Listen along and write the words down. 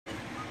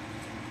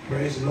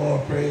Praise the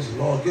Lord, praise the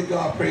Lord. Give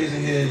God praise in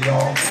here,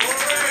 y'all.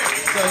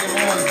 Sunday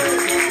morning.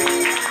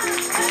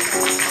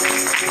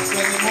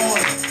 Sunday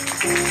morning.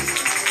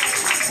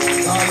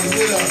 God is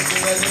with us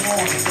Sunday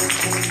morning.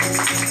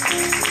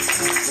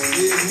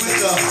 He is with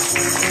us.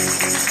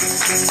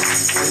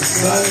 It's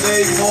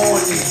Sunday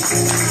morning.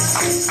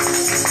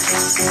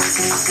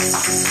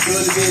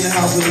 Good to be in the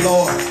house of the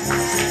Lord.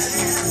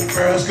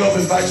 Periscope,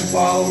 invite your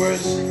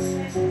followers.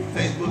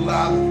 Facebook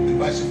Live,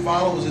 invite your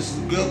followers. This is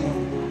a good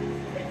one.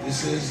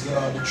 This is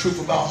the truth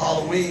about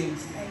Halloween.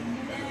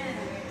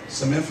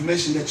 Some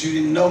information that you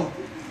didn't know.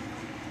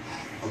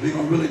 We're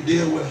going to really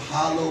deal with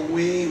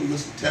Halloween.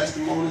 With some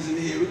testimonies in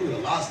here. We're going to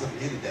do a lot of stuff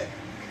in here today.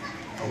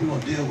 We're going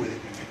to deal with it.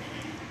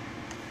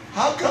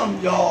 How come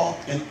y'all,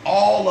 in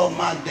all of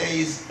my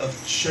days of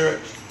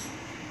church,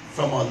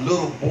 from a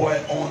little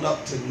boy on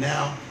up to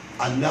now,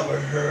 I never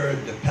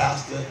heard the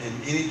pastor in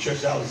any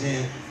church I was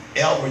in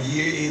ever,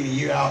 year in and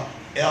year out,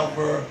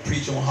 ever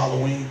preach on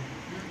Halloween?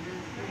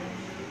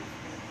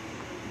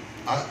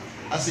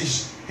 I see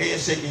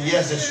heads shaking.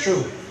 Yes, that's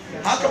true.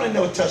 How come they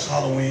never touch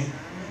Halloween?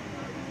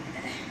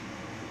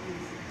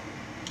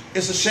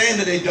 It's a shame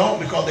that they don't,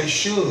 because they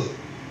should.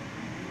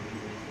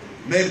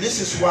 Maybe this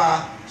is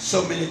why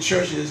so many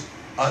churches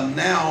are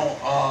now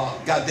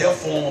got their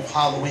form of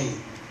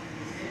Halloween.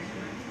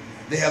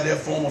 They have their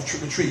form of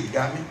trick-or-treat. You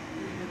got me?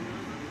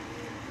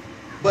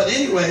 But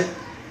anyway,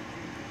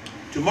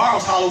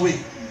 tomorrow's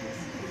Halloween.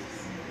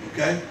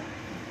 Okay?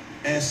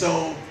 And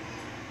so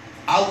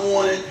I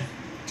wanted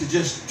to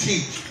just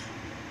teach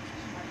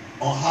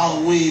on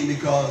Halloween,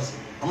 because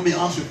I'm going to be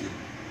honest with you.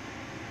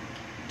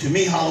 To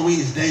me, Halloween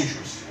is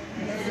dangerous.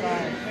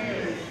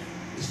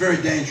 It's very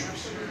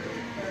dangerous.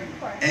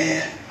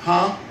 And,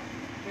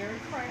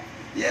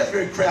 yeah, it's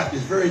very crafty.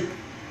 It's very,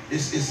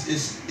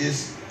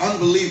 it's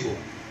unbelievable.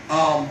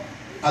 I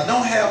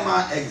don't have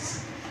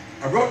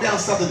I wrote down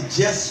something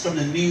just from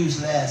the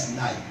news last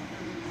night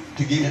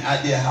to give you an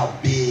idea how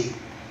big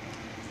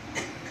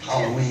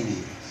Halloween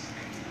is.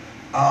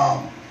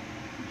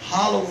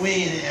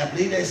 Halloween, I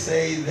believe they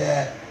say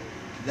that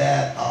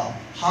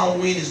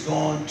Halloween is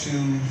going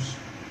to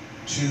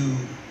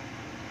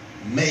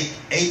make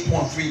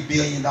 $8.3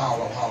 billion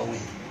of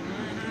Halloween.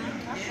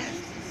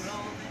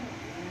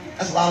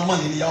 That's a lot of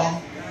money,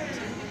 y'all.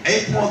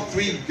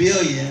 $8.3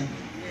 billion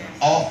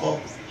off of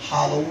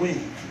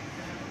Halloween.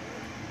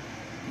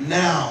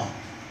 Now,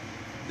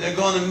 they're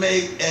going to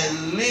make at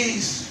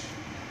least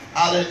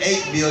out of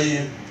 $8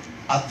 billion.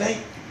 I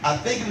think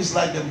it was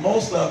like the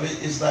most of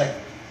it is like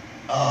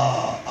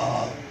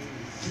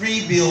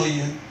 $3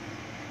 billion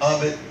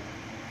of it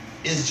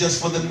is just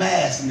for the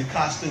masks and the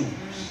costumes.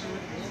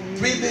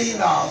 $3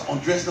 billion on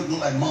dressed up look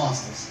like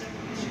monsters.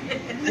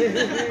 $3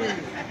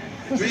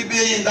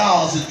 billion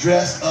is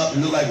dressed up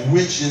and look like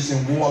witches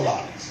and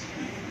warlocks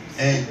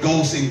and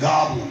ghosts and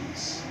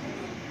goblins.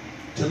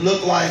 To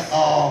look like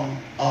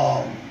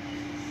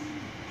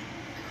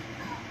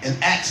an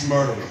axe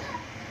murderer.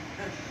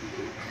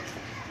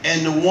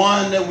 And the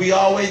one that we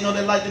always know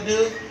they like to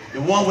do, the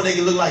one where they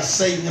can look like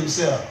Satan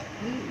himself.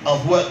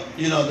 Of what,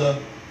 you know,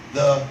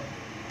 the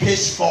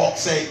pitchfork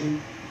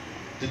Satan,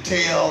 the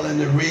tail and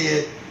the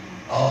red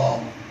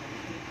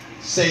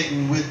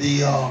Satan with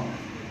the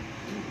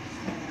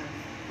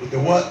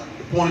what?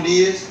 The pointed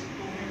ears?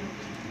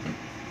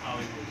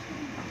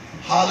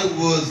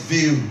 Hollywood's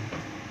view.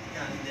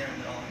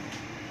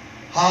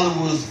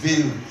 Hollywood's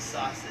view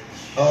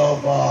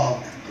of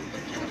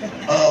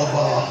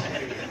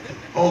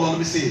hold on, let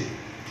me see it.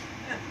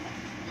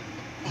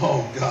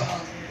 Oh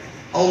God.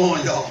 Hold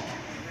on, y'all.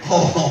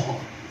 Hold on.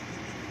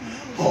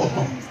 Hold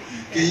on.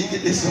 Can you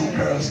get this on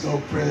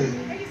Periscope, praise?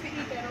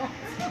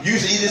 You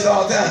used to eat this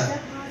all the time.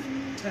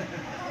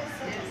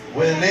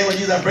 Well, in the name of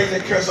Jesus, I break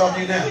that curse off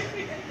you now.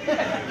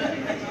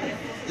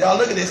 Y'all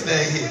look at this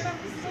thing here.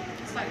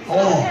 Hold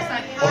on.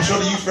 I'll show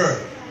you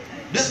first.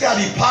 This got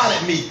to be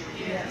potted meat.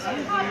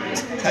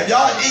 Have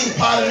y'all eaten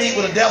potted meat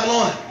with a devil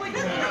on it?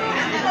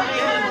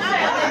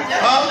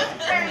 Huh?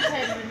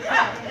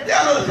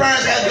 Y'all know the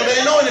parents had to go. They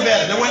didn't know any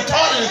better. They weren't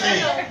taught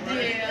anything.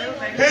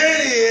 Here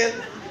it is.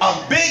 A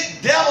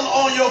big devil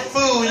on your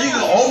food. You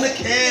can open the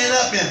can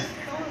up and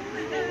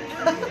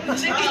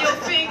chicken your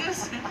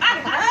fingers.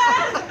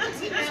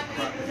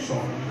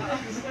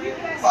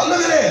 Oh,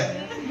 look at that.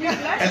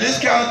 And this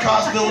kind of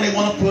costume they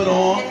want to put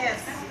on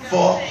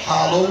for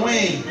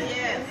Halloween.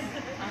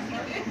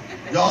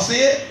 Y'all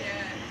see it?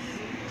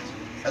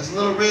 That's a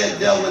little red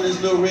devil in this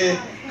little red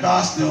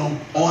costume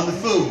on the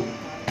food.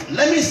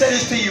 Let me say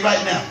this to you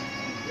right now.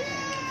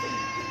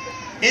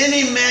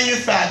 Any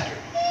manufacturer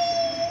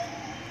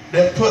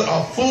that put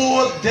a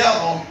full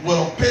devil with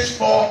a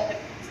pitchfork,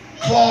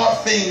 clawed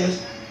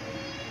fingers,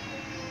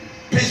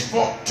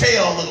 pitchfork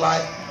tail look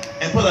like,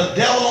 and put a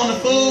devil on the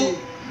food,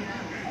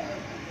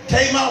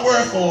 take my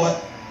word for it,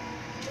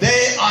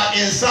 they are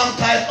in some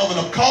type of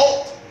an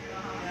occult.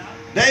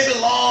 They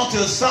belong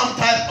to some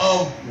type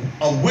of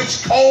a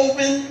witch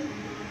coven.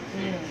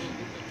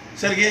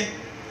 Say it again.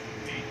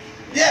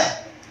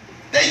 Yeah,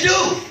 they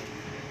do.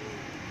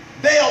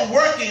 They are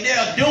working. They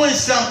are doing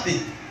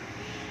something.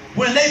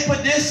 When they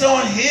put this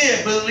on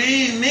here,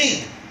 believe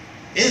me,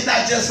 it's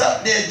not just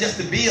up there just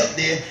to be up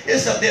there.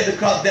 It's up there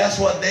because that's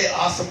what they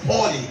are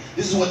supporting.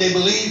 This is what they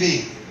believe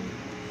in.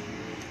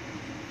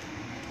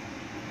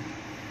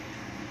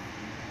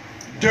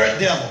 Dirt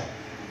devil.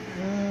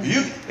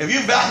 If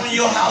you vacuum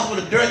your house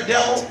with a dirt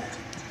devil,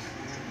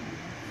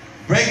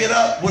 break it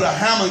up with a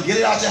hammer and get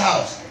it out your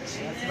house.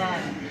 That's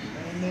right.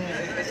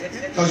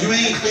 Because you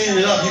ain't cleaning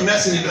it up, you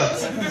messing it up.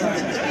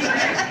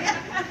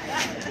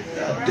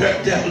 A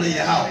dirt devil in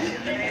your house.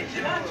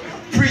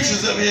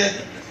 Preachers up here,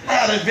 I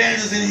got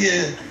evangelists in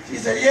here. He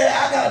said,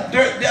 yeah, I got a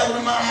dirt devil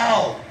in my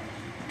house.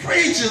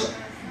 Preachers,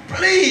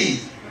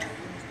 please.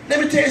 Let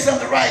me tell you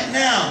something right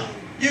now.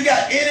 You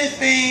got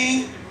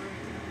anything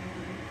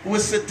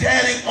with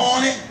satanic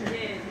on it,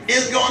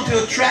 it's going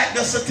to attract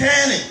the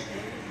satanic.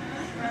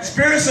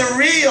 Spirits are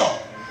real.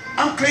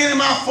 I'm cleaning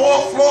my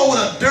fourth floor with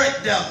a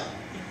dirt devil.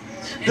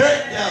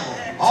 Dirt devil.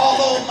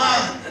 All over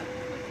my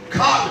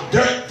carpet,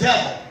 dirt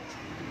devil.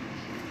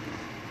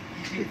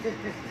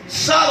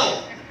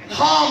 Subtle,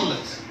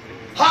 harmless.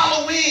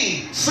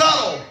 Halloween,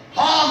 subtle,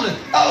 harmless.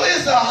 Oh,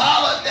 it's a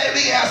holiday.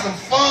 We can have some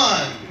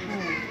fun.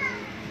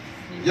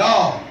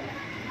 Y'all,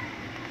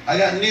 I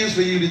got news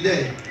for you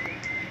today.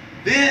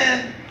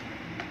 Then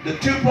the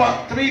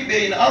 2.3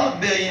 billion, the other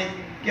billion,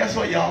 guess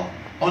what, y'all?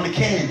 On the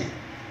candy.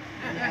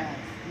 Yes,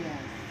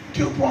 yes.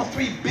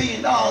 $2.3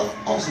 billion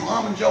on some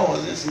almond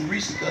joys and some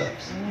Reese's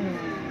cups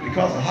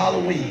because of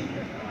Halloween.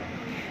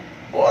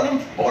 Boy,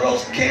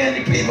 those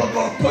candy people are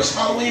going to push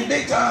Halloween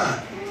big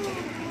time.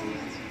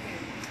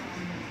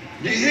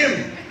 Do you hear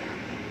me?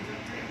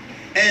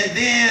 And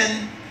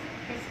then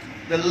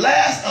the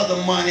last of the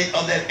money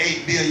of that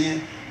 $8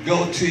 billion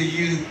go to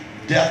you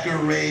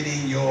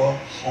decorating your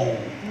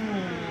home.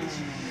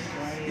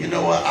 You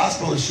know what? I'm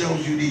supposed to show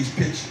you these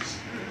pictures.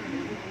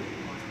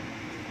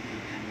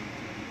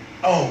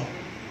 Oh,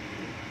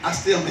 I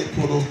still may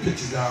pull those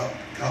pictures out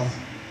because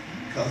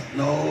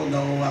no, I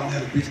don't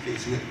have the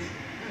briefcase with me.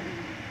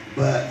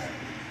 But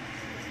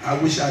I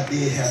wish I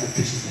did have the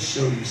pictures to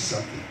show you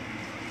something,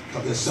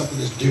 because there's something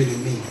that's dear to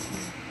me.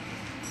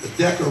 The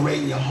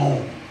decorating your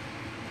home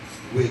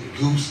with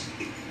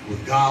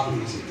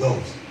goblins and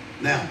ghosts.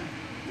 Now,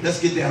 let's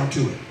get down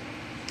to it.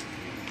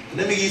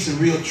 Let me give you some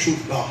real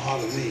truth about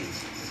Halloween.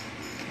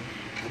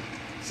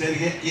 Say it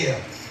again? Yeah.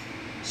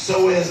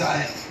 So as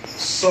I am.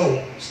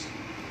 So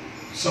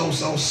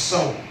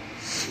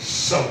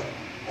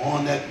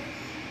on that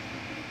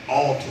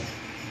altar.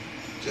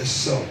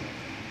 Just so.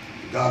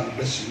 God will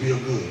bless you real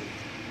good.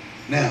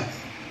 Now,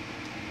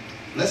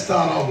 let's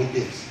start off with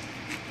this.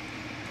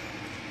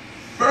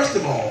 First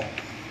of all,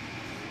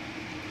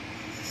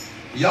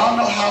 y'all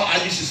know how I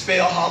used to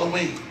spell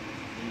Halloween.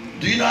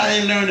 Do you know I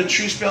didn't learn the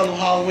true spelling of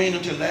Halloween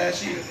until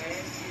last year?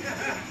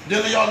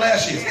 Didn't y'all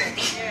last year?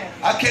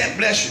 I can't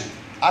bless you.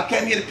 I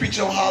came here to preach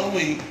on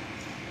Halloween,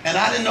 and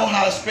I didn't know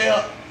how to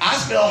spell. I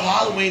spelled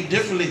Halloween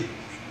differently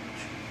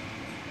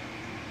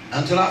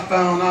until I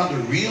found out the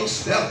real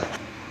spelling,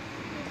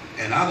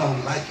 and I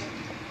don't like it.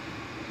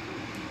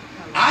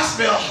 I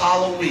spell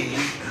Halloween,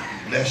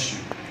 bless you,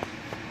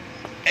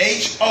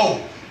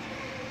 H-O-L-L-O.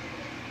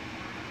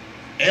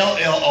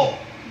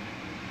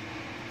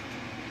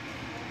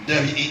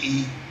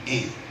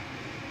 W-E-E-N.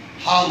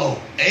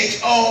 Hollow.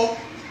 H-O.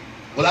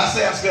 Well, I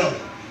say I spelled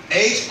it.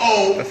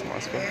 H-O-L-L-O.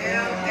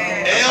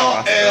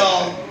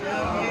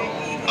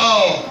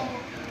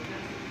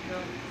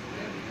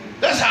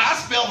 That's how I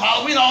spelled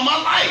Halloween all my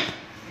life.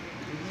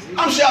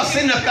 I'm sure I've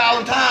seen it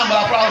 1,000 times,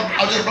 but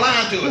I was just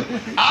blind to it.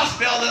 I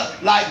spelled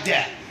it like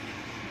that.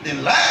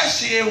 Then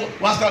last year,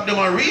 when I started doing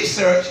my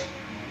research,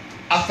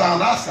 I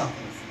found out something.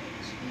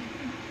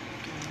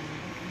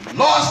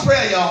 Lord's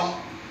Prayer, y'all.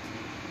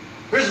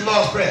 Here's the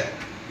Lord's Prayer.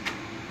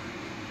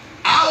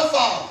 Our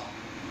Father,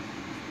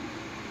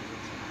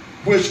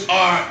 which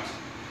art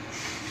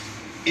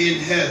in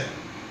heaven,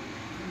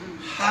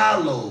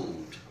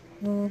 hallowed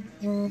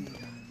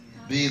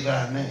be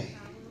thy name.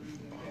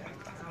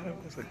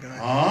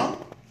 Huh?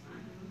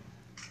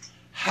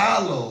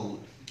 Hallowed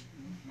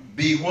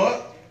be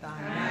what?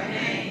 Thy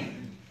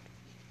name.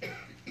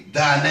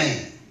 Thy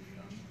name.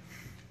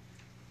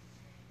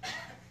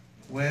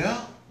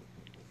 Well,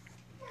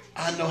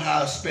 I know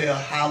how to spell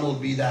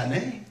hallowed be thy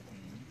name.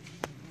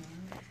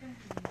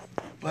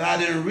 But I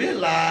didn't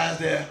realize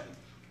that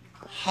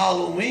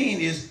Halloween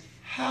is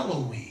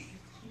Halloween.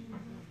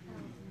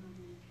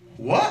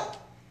 What?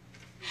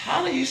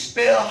 How do you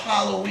spell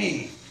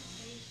Halloween?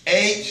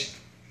 H-A-L-L-O-W-E-E-N.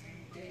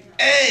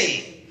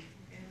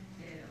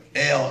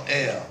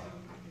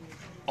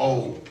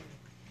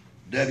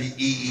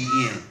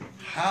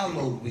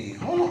 Halloween.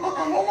 Hold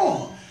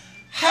on.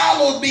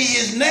 Hallowed be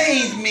his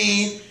name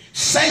means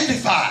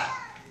sanctified.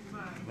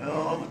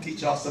 Well, I'm going to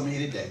teach y'all something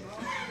here today.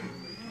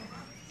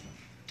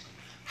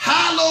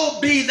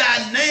 Hallowed be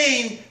thy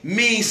name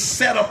means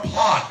set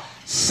apart,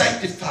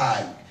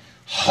 sanctified,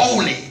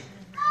 holy.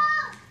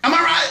 Am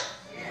I right?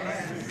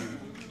 Yes.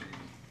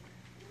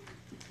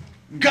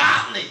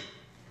 Godly,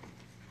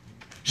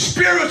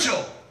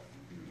 spiritual.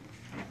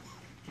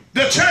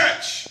 The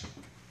church.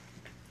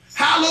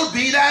 Hallowed hallowed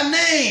be thy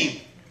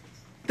name.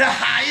 The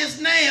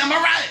highest name. Am I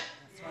right?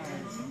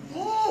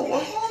 Oh, well,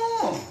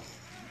 hold on.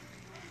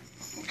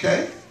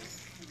 Okay.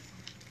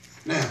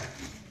 Now,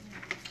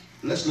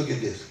 let's look at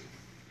this.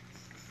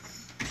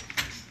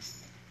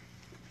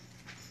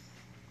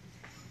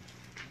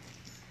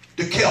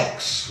 The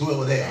Celts,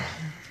 whoever they are.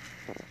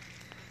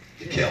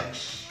 The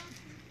Celts.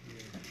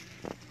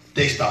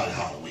 They started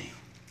Halloween.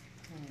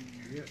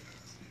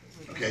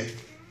 Okay?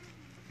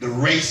 The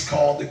race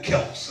called the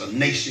Celts, a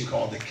nation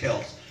called the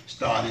Celts,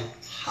 started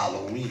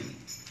Halloween.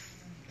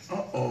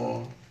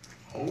 Uh-oh.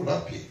 Hold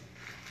up here.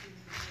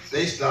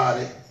 They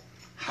started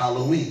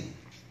Halloween.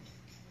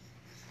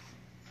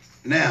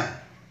 Now,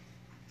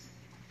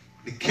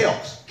 the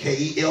Celts,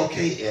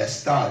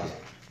 K-E-L-K-S, started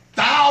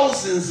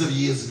thousands of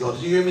years ago.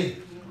 Did you hear me?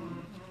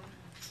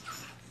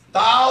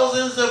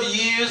 Thousands of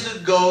years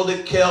ago,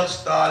 the Celts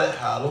started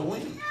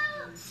Halloween.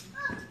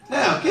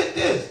 Now, get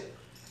this.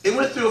 It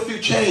went through a few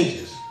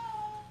changes.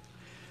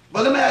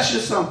 But let me ask you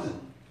something.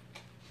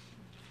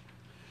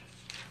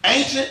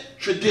 Ancient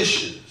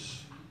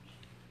traditions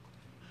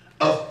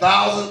of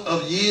thousands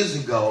of years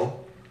ago,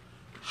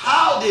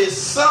 how did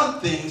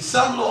some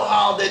little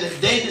holiday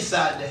that they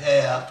decided to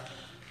have,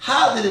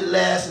 how did it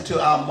last until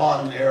our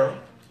modern era?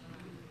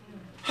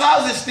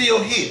 How is it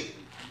still here?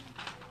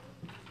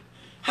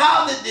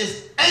 How did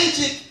this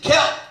ancient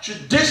Celt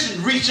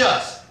tradition reach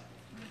us?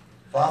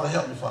 Father,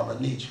 help me, Father,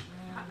 I need you.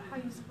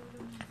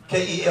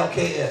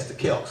 K-E-L-K-S, the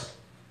Celts.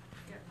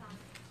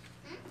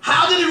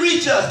 How did it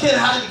reach us? Ken,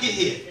 how did it get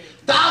here?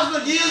 Thousands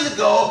of years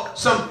ago,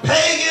 some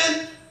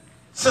pagan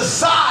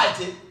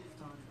society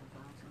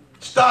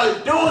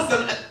started doing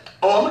something.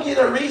 Oh, I'm going to give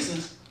you the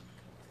reasons.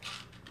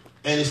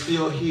 And it's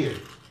still here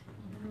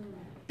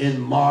in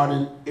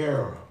modern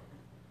era.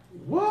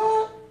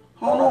 What?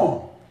 Hold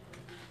on.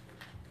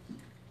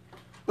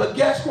 But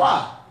guess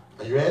what?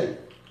 Are you ready?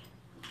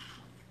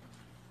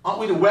 Aren't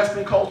we the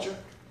Western culture?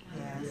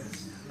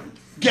 Yes.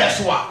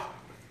 Guess what?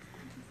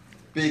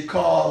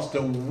 Because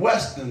the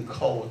Western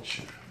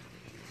culture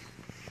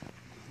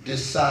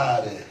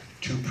decided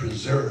to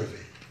preserve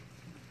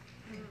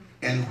it.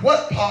 And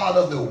what part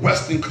of the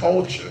Western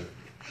culture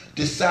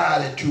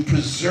decided to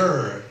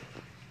preserve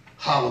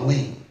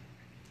Halloween?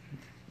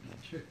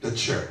 The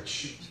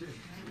church.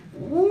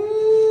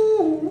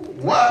 Woo!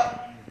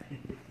 What?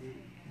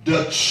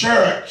 The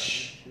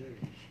church.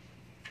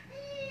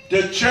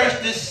 The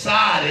church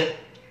decided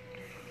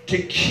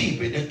to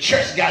keep it. The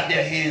church got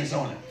their hands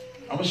on it.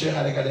 I'm going to show you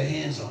how they got their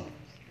hands on it.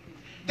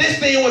 This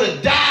thing would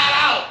have died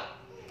out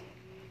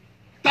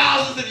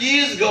thousands of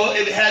years ago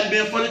if it hadn't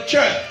been for the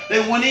church.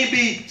 They wouldn't even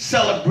be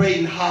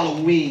celebrating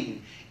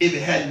Halloween if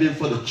it hadn't been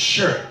for the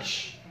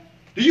church.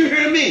 Do you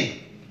hear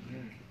me?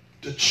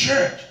 The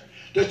church.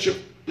 The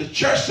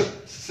church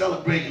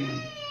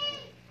celebrating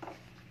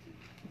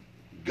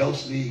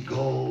ghostly,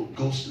 ghoul,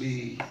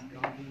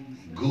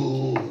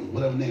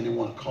 whatever name they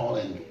want to call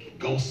it, and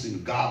ghosts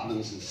and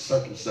goblins and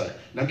such and such.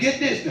 Now get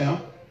this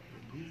now.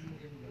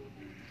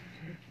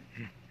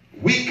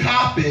 We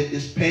copied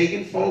this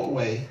pagan folk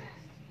way.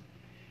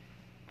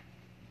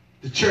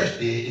 The church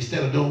did,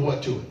 instead of doing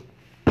what to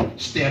it?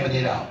 Stamping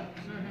it out.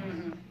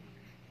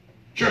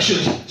 Church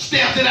should have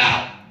stamped it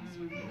out.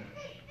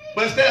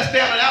 But instead of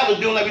stamping it out,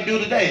 we're doing like we do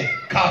today,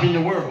 copying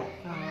the world.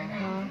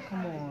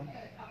 Come on.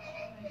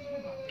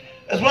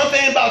 There's one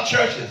thing about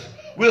churches.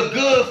 We're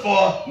good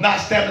for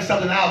not stamping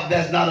something out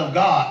that's not of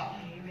God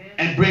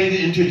and bringing it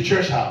into the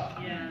church house.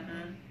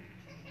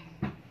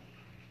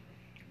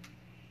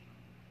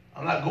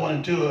 I'm not going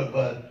into it,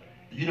 but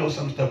you know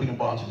some stuff we can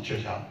bond to the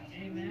church house.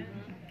 Amen.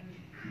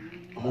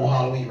 I'm on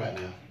Halloween right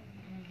now.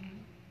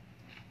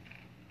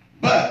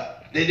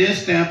 But they didn't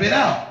stamp it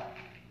out.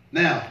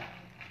 Now,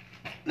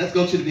 let's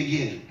go to the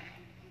beginning.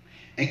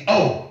 And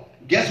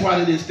guess why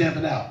they didn't stamp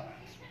it out?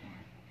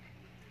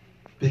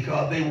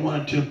 Because they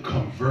wanted to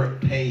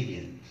convert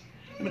pagans.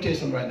 Let me tell you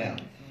something right now.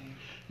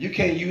 You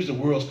can't use the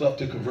world stuff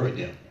to convert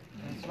them.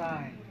 That's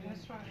right.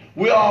 That's right.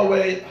 We're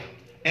always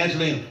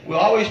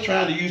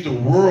trying to use the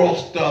world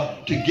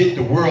stuff to get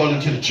the world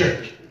into the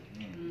church.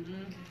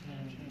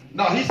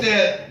 No, he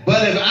said,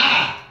 but if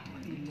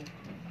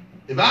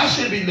I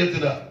should be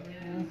lifted up,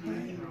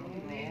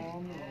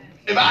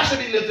 if I should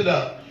be lifted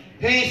up,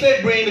 he ain't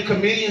said bring the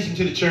comedians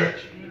into the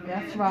church.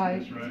 That's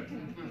right.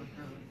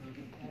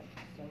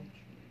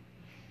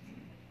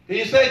 He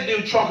didn't say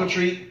do trunk or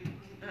treat.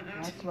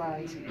 That's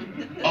right.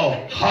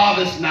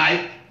 Harvest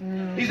night.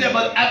 He said,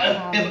 but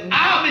if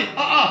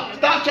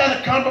stop trying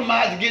to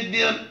compromise to get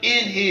them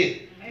in here.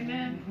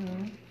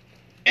 Amen.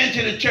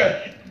 Into the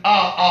church. I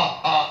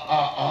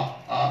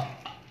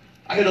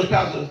hear those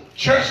pastors,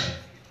 church,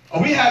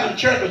 we having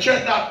church, but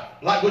church not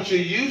like what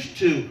you're used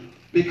to,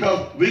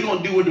 because we're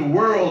going to do what the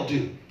world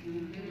do.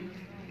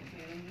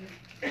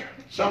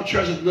 Some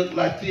churches look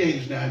like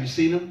theaters now. Have you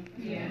seen them?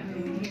 Yeah.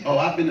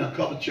 I've been in a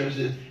couple of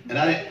churches, and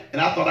I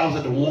thought I was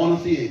at the Warner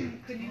Theater.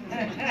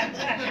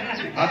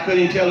 I couldn't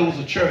even tell it was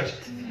a church,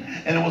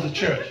 and it was a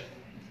church,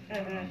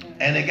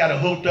 and they got it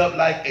hooked up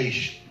like a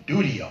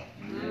studio.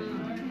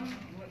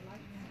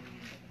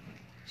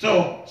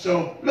 So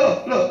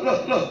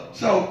look.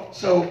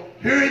 So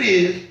here it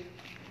is.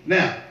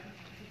 Now,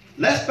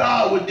 let's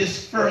start with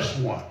this first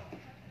one.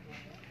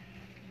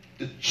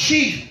 The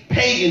chief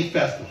pagan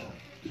festival.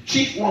 The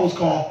chief one was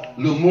called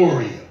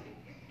Lemuria.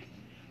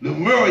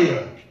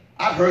 Lemuria.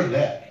 I've heard of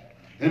that.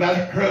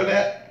 Anybody heard of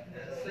that?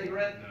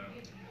 Cigarette?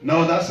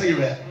 No, not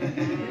cigarette.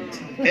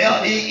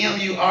 Lemuria.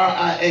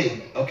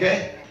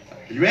 Okay?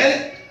 Are you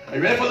ready? Are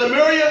you ready for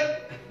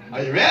Lemuria?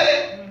 Are you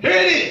ready? Here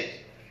it is.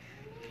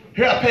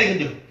 Here our pagan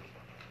do.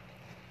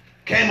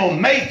 Came on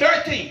May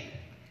 13th.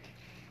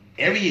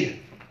 Every year.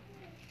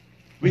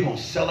 We're going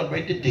to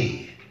celebrate the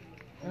dead.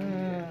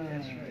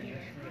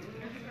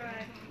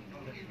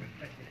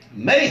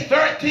 May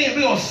 13th,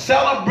 we're going to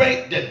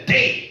celebrate the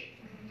dead.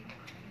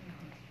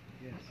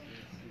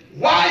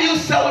 Why are you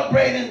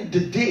celebrating the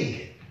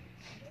dead?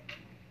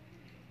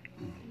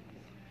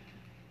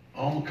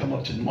 I'm going to come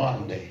up to the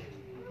modern day.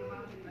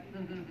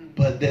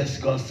 But that's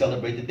going to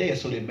celebrate the dead.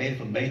 So they made it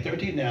for May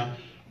 13th. Now,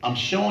 I'm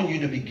showing you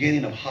the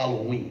beginning of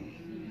Halloween.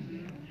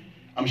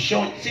 I'm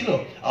showing, see,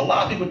 look, a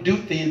lot of people do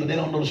things, but they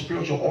don't know the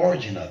spiritual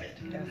origin of it.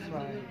 That's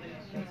right.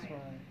 That's right.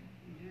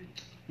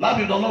 A lot of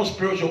people don't know the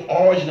spiritual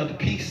origin of the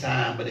peace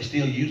sign, but they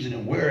still use it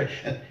and wear it.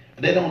 And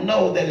they don't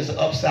know that it's an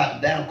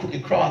upside down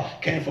crooked cross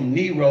came from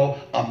Nero,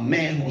 a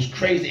man who was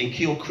crazy and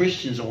killed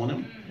Christians on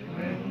him.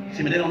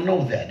 See, but they don't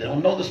know that. They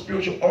don't know the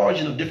spiritual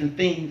origin of different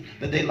things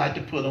that they like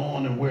to put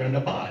on and wear in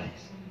their bodies.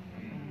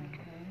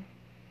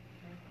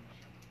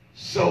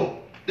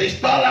 So they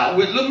start out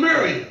with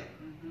Lemuria,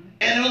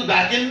 and it was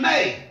back in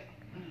May.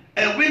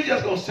 And we're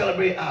just going to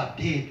celebrate our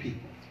dead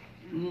people.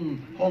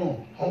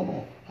 Hold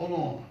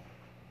on.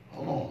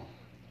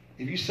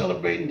 If you're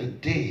celebrating the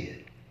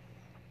dead,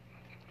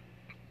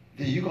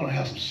 then you're going to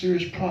have some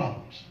serious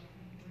problems.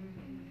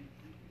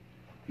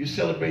 You're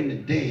celebrating the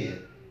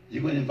dead,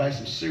 you're going to invite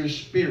some serious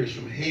spirits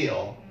from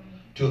hell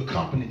to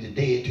accompany the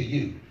dead to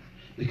you.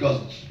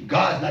 Because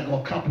God's not going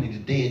to accompany the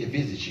dead to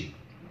visit you.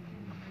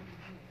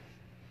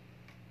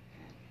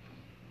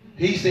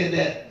 He said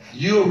that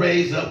you'll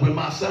raise up when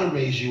my son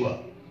raised you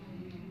up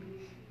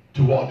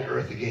to walk the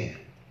earth again.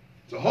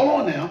 So hold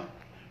on now.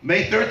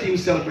 May 13th,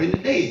 celebrating the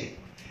dead.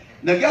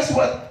 Now guess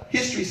what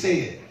history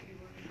said?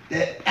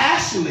 That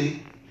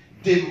actually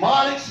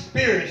demonic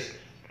spirits,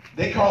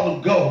 they call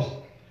them ghosts,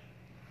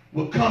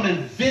 will come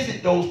and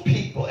visit those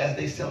people as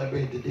they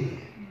celebrate the dead.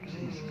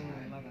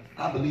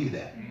 I believe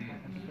that.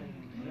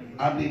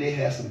 I believe they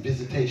had some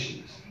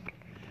visitations.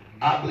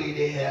 I believe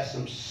they had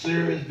some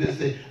serious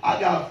visits. I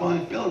got a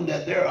funny feeling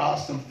that there are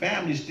some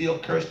families still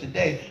cursed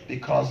today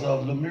because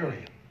of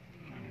Lemuria.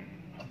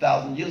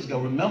 1,000 years ago,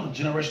 remember,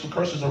 generational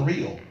curses are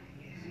real.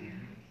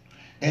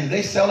 And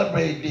they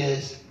celebrate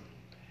this,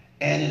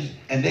 and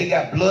they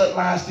got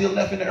bloodlines still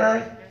left in the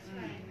earth.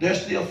 They're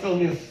still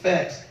feeling the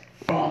effects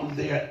from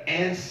their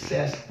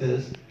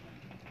ancestors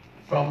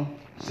from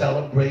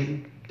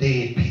celebrating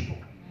dead people.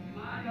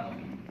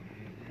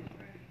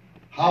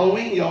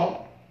 Halloween,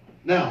 y'all.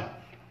 Now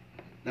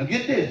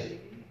get this.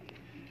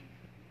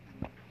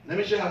 Let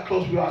me show you how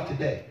close we are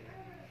today.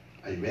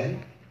 Are you ready?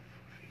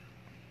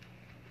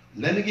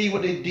 Let me give you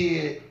what they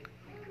did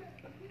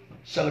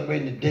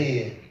celebrating the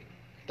dead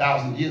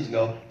 1,000 years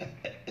ago,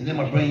 and then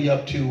I'm gonna bring you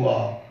up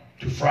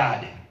to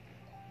Friday.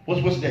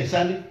 What's the day?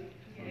 Sunday?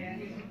 Yeah.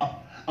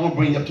 I'm gonna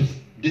bring you up to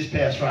this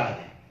past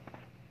Friday.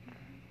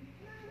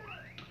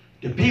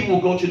 The people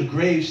will go to the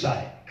grave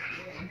site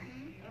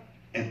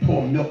and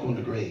pour milk on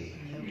the grave.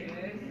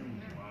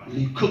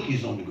 Leave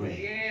cookies on the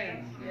grave.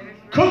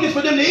 Cookies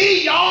for them to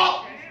eat,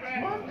 y'all.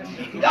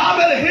 Y'all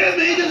better hear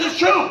me. This is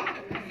true.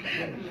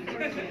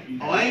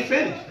 Oh, I ain't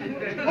finished.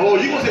 Oh,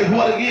 you gonna say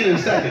what again in a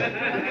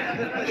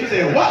second? She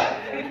said what?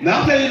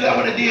 Now I'm telling you that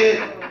what they did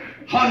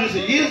hundreds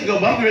of years ago,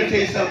 but I'm going to tell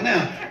you something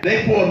now.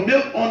 They poured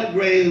milk on the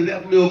grave and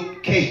left little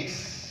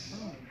cakes.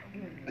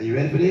 Are you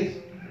ready for this?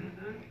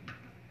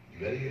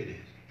 You ready to hear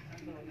this?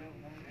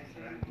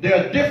 There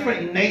are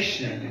different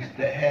nations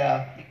that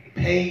have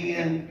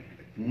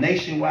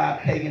nationwide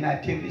pagan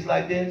activities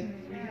like this,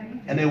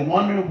 and they're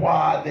wondering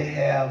why they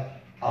have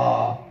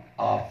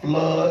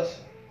floods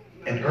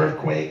and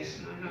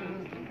earthquakes.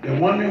 They're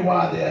wondering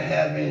why they're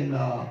having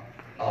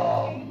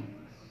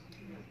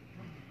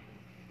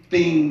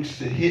things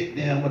to hit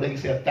them, what they can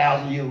say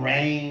 1,000-year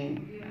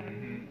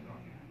rain,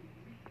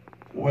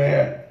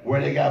 where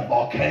they got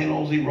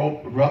volcanoes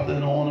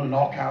erupting on them and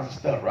all kinds of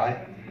stuff, right?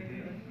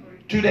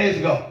 2 days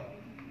ago.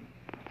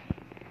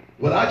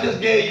 Well, I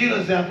just gave you an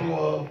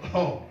example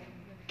of,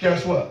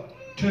 guess what?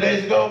 2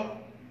 days ago,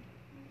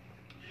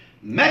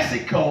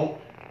 Mexico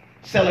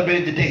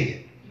celebrated the dead.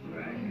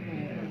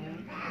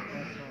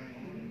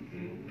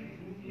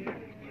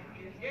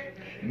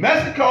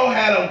 Mexico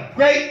had a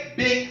great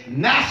big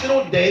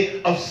national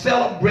day of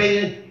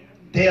celebrating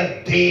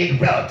their dead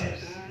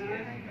relatives.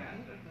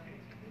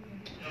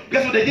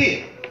 Guess what they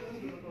did?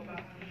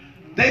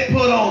 They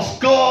put on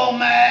skull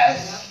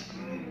masks.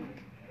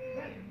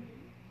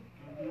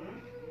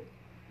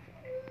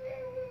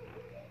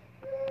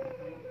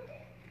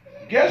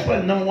 Guess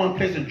what number one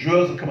place the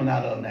drugs are coming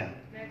out of now?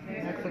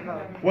 Mexico.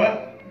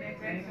 What?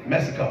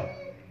 Mexico.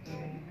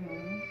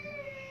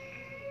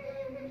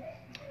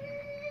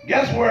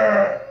 Guess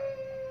where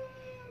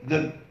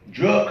the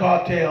drug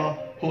cartel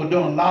who are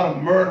doing a lot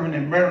of murdering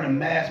and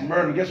mass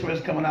murdering, guess where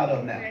it's coming out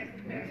of now?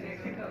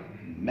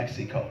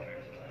 Mexico.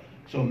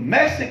 So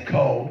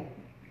Mexico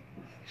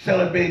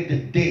celebrated the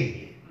dead.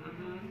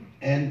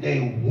 And they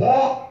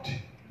marched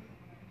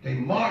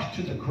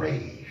to the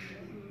grave.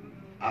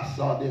 I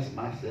saw this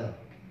myself.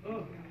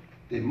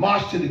 They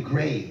marched to the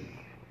grave.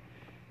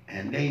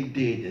 And they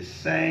did the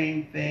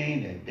same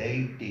thing that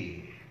they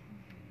did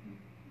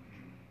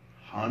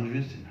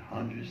hundreds and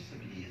hundreds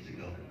of years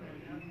ago.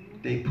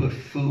 They put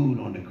food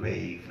on the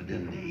grave for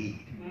them to eat.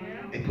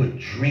 They put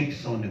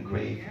drinks on the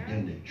grave for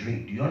them to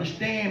drink. Do you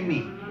understand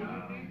me?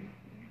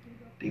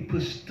 They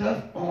put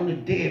stuff on the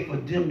dead for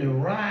them to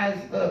rise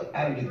up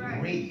out of the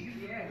grave.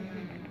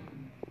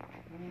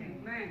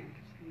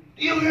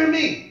 Do you hear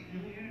me?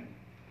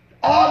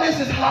 All this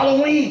is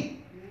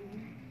Halloween.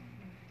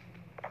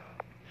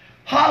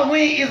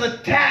 Halloween is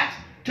attached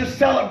to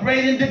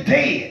celebrating the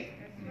dead.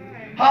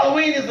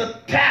 Halloween is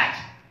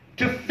attached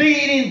to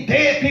feeding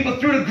dead people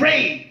through the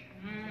grave.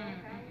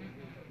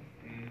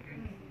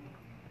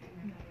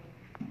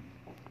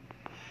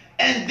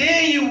 And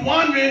then you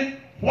wondering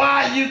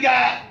why you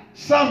got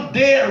some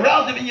dead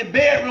relative in your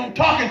bedroom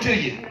talking to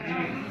you.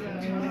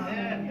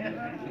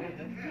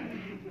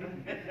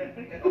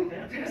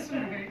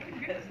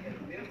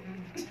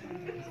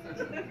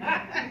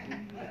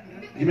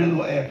 Give me a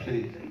little air,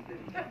 please.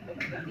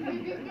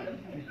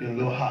 It's a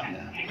little hot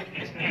now.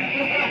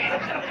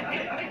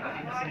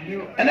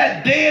 And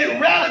that dead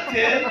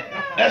relative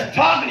that's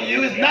talking to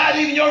you is not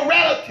even your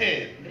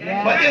relative.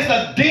 But it's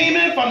a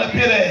demon from the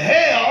pit of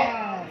hell.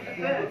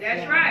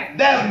 That's right.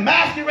 That's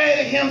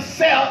masqueraded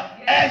himself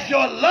as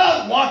your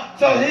loved one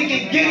so he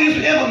can give you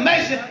some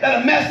information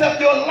that'll mess up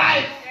your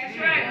life. That's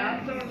right.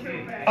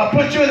 Or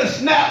put you in a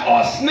snap or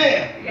a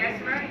snare.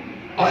 That's right.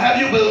 Or have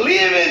you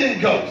believing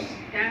in ghosts?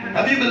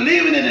 Have you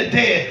believing in the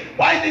dead?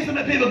 Why do you think so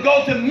many people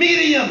go to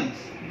mediums?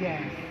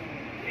 Yes.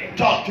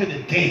 Talk to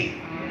the dead.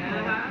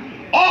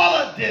 All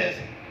of this,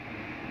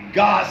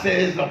 God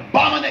says, is an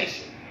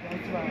abomination.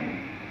 That's right.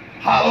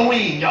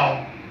 Halloween,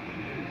 y'all.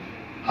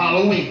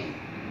 Halloween.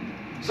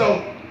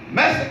 So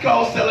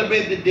Mexico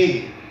celebrated the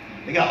dead.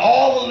 They got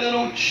all the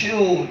little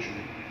children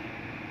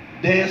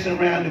dancing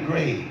around the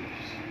graves,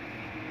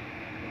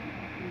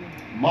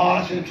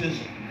 marching to the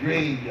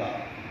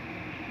graveyard.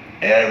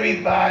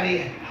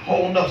 Everybody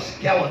holding up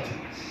skeletons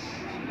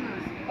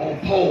on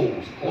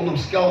poles, holding up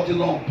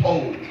skeletons on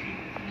poles.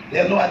 They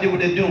have no idea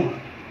what they're doing.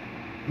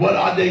 What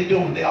are they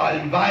doing? They are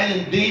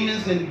inviting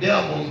demons and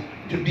devils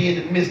to be in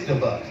the midst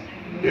of us.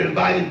 They're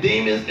inviting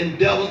demons and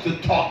devils to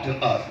talk to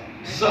us,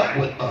 sup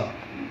with us,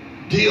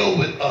 deal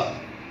with us.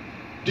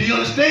 Do you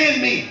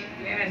understand me?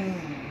 Yes.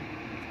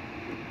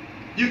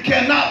 You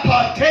cannot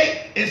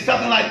partake in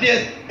something like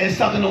this and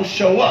something don't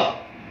show up.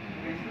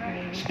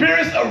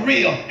 Spirits are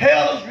real.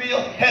 Hell is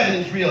real. Heaven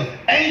is real.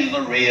 Angels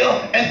are real.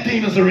 And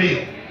demons are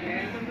real.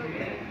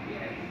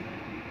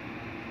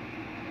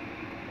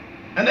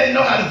 And they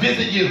know how to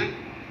visit you.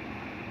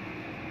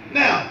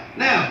 Now,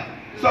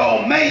 so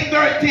on May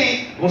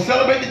 13th, we'll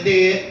celebrate the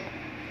dead.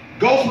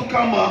 Ghosts will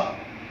come up.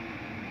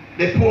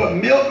 They pour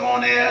milk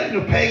on there,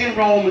 pagan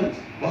Romans.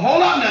 But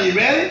hold on now, you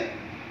ready?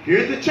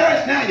 Here's the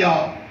church now,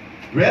 y'all.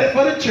 Ready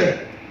for the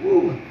church.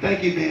 Woo,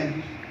 thank you,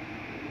 man.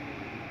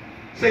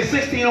 Say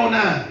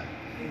 1609.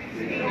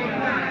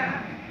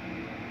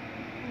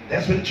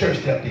 That's when the church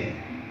stepped in.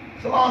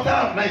 It's a long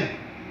time, man.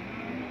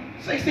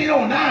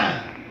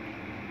 1609.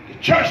 The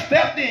church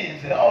stepped in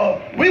and said,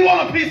 oh, we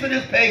want a piece of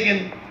this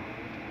pagan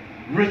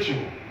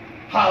ritual,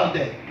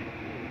 holiday.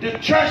 The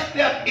church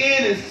stepped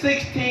in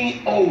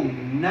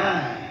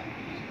 1609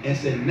 and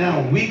said,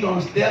 now we're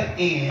going to step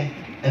in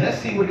and let's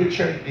see what the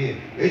church did.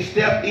 They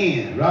stepped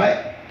in,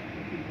 right?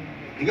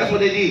 And guess what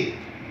they did?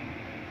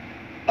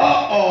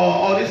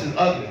 Oh, this is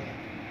ugly.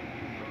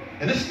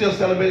 And this is still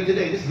celebrated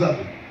today. This is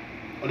ugly.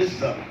 Oh, this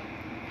is ugly.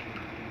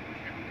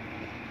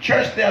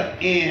 Church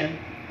stepped in.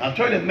 I'm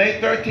telling you that May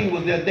 13th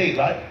was their date,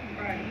 right?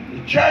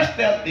 The church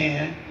stepped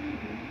in,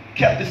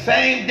 kept the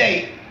same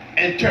date,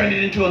 and turned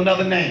it into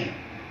another name.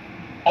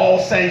 All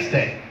Saints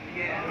Day.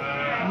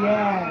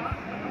 Yes.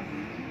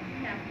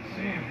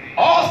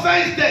 All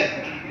Saints Day.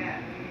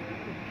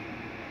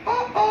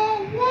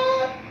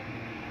 What?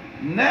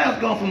 Now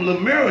it's gone from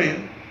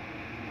Lemuria.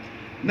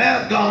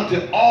 Now it's gone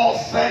to All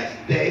Saints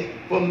Day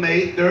for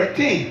May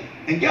 13th.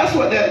 And guess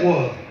what that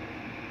was?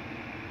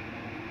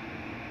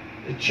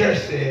 The church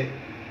said,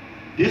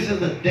 this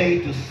is a day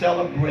to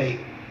celebrate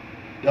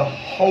the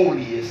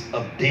holiest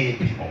of dead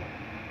people.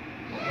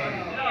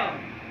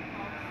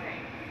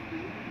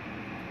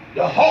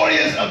 The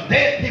holiest of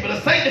dead people, the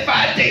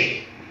sanctified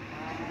dead.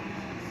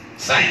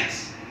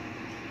 Saints.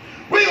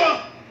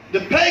 The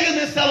pagans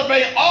is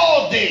celebrating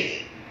all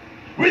dead.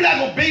 We're not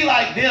going to be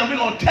like them. We're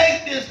going to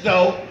take this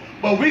though,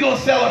 but we're going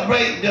to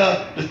celebrate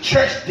the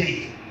church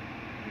dead.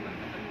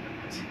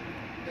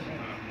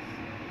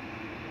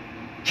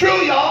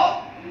 True,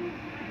 y'all.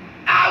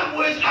 I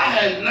wish I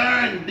had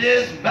learned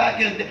this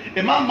back in the day.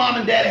 If my mom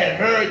and dad had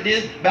heard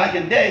this back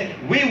in the day,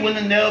 we wouldn't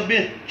have never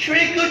been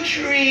trick or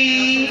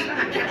treat.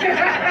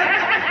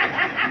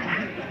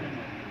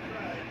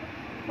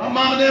 My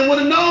mom and dad would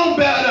have known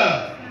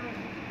better.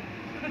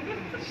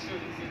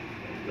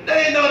 But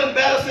they didn't know the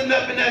better sitting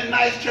up in that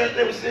nice church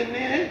they were sitting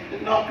in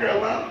North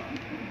Carolina.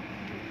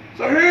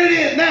 So here it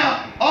is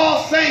now,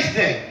 All Saints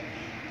Day.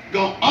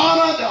 Gonna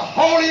honor the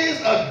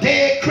holiest of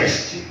dead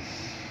Christians.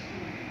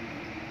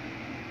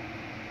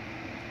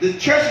 The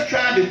church is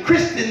trying to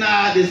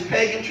Christianize this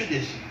pagan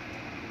tradition.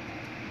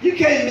 You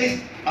can't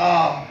mix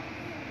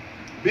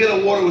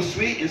bitter water with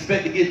sweet and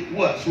expect to get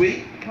what?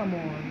 Sweet? Come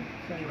on.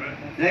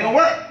 It ain't gonna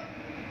work.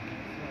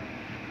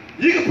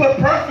 You can put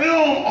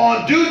perfume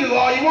on doo-doo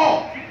all you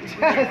want.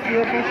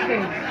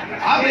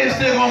 I believe it's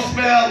still gonna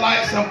smell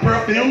like some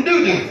perfume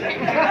doo-doo.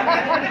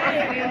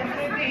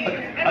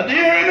 Do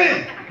you hear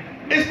me?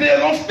 It's still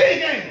gonna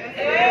stink, ain't it?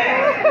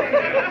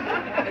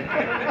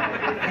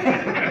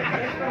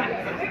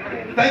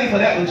 Thank you for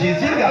that one,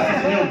 Jesus. You got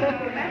sense of humor.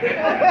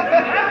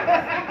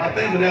 I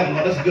thank you for that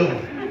one. That's a good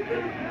one.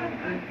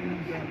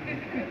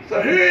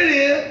 So here it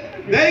is.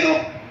 They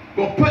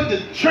gonna put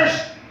the church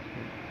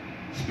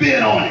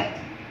spin on it.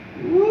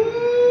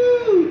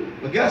 Woo!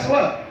 But guess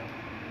what?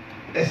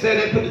 They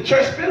said they put the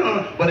church spin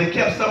on it, but they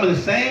kept some of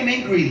the same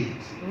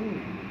ingredients.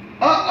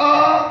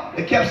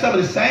 They kept some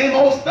of the same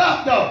old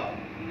stuff, though.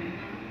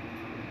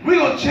 We're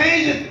going to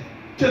change it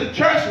to the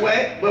church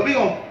way, but we're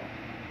going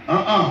to,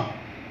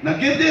 Now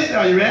get this,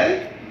 are you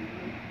ready?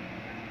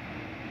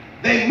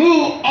 They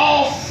moved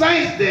All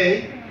Saints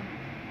Day.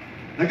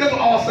 Now guess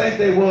what All Saints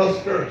Day was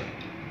first?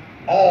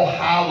 All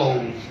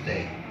Hallows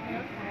Day.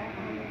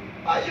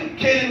 Are you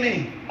kidding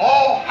me?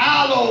 All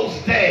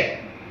Hallows Day.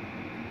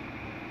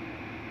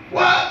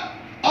 What?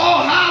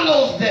 All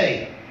Hallows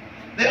Day.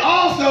 They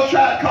also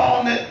tried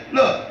calling it,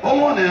 look,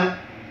 hold on now.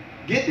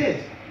 Get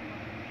this.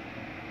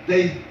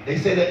 They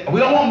said that we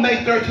don't want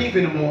May 13th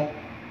anymore.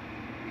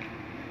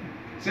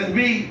 Since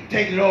we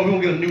taking it over,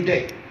 we're going to get a new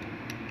date.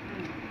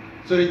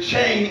 So they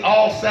changed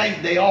All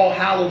Saints Day, All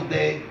Hallows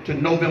Day to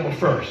November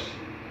 1st.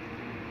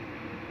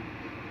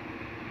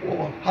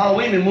 Well,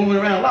 Halloween been moving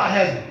around a lot,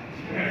 hasn't it?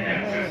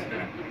 Yes.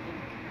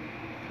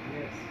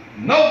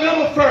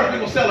 November 1st, we're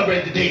going to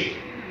celebrate the day.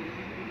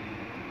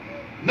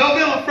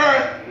 November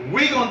 1st,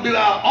 we're going to do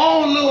our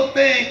own little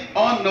thing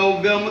on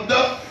November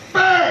the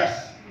 1st.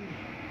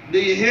 Do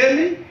you hear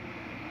me?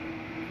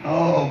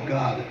 Oh,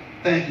 God.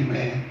 Thank you,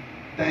 man.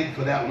 Thank you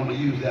for that one. I'm going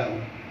to use that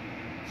one.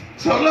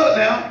 So look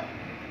now.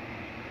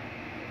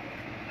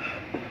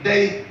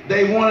 They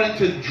wanted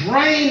to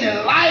drain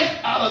the life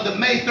out of the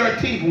May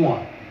 13th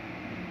one.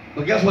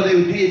 But guess what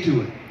they did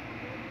to it?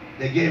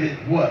 They gave it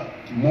what?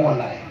 More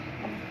life.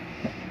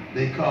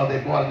 They brought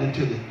it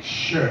into the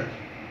church.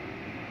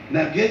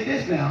 Now get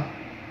this now.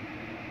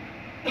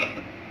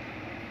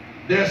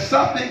 There's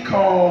something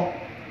called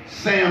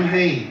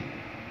Samhain.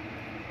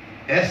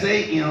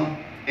 Samhain.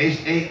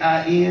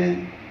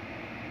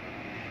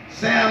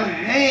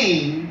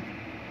 Samhain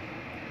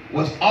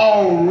was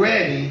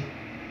already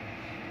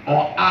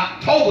on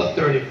October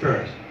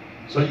 31st.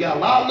 So you got a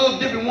lot of little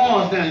different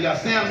ones now. You got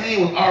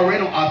Samhain was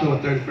already on October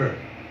 31st.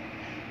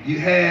 You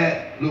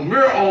had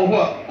Lumira on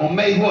what? On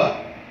May what?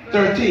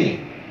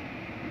 13th.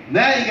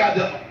 Now you got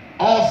the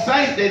All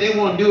Saints Day. They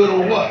want to do it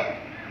on what?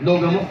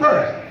 November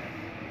 1st.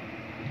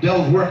 The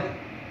devil's working.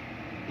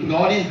 Look,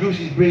 all these groups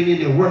he's bringing in,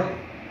 they're working.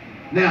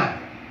 Now,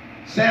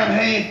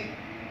 Samhain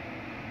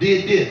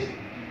did this.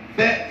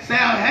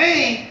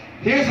 Samhain,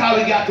 here's how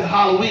we got to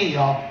Halloween,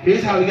 y'all.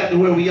 Here's how we got to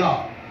where we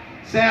are.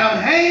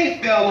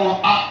 Samhain fell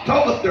on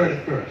October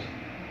 31st,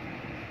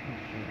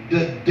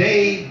 the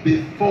day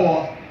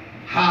before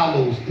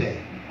Hallows Day.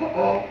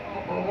 Hold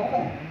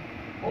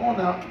on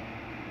now.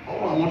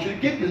 Hold on, I want you to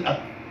get this.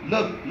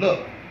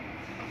 Look.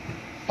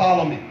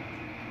 Follow me.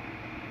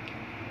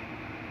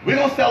 We're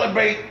going to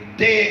celebrate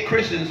dead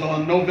Christians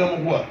on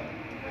November what?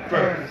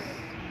 1st.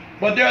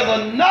 But there's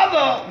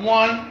another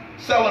one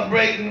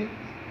celebrating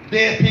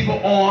dead people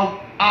on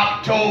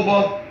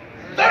October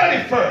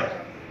 31st.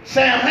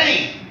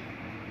 Samhain.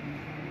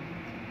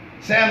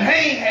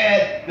 Samhain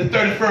had the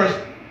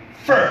 31st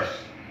first.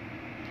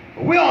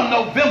 But we're on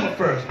November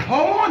 1st.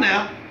 Hold on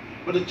now.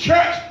 But the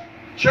church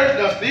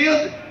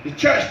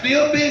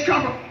still being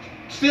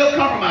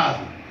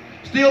compromising,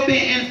 still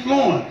being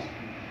influenced.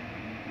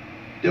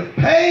 The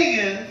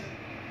pagans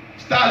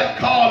started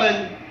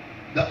calling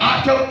the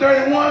October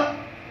 31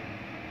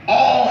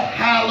 All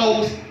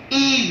Hallows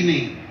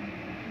Evening.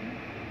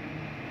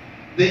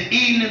 The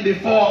evening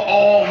before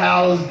All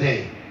Hallows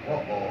Day.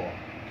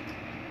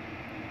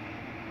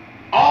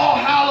 All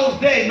Hallows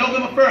Day,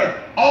 November 1st.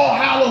 All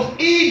Hallows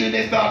Evening,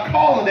 they start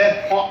calling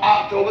that on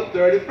October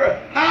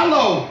 31st.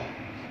 Hallowed.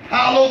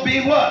 Hallowed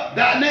be what?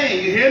 Thy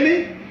name. You hear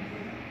me?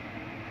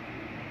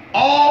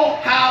 All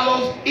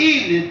Hallows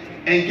Evening.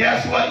 And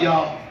guess what,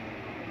 y'all?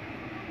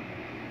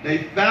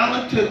 They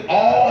found it to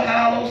All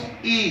Hallows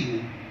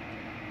Evening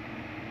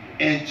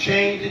and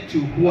changed it to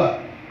what?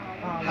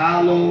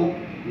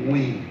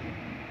 Halloween.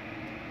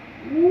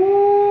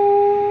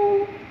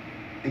 Woo.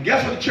 And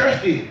guess what the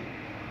church did?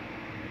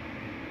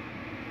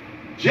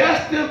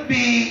 Just to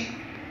be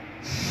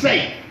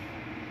safe,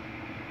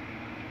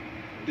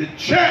 the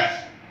church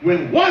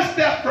went one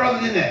step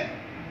further than that.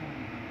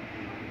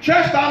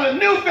 Church started a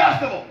new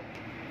festival.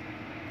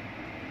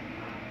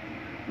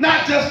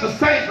 Not just for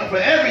saints, but for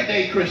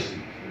everyday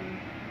Christians.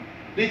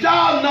 Did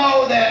y'all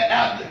know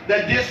that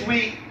this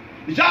week,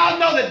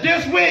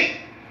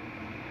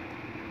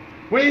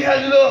 we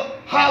had a little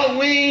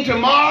Halloween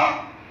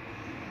tomorrow?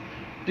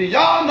 Did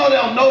y'all know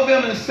that on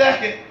November the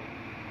 2nd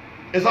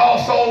is All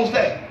Souls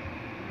Day?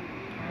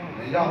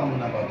 Y'all don't know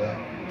nothing about that.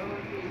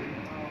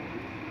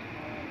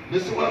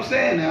 Listen to what I'm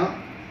saying now.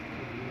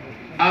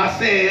 I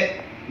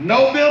said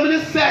November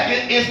the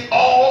 2nd is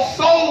All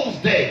Souls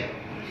Day.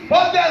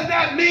 What does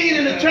that mean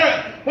in the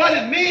church? What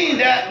it means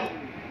that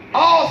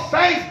All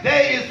Saints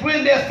Day is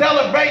when they're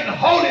celebrating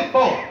holy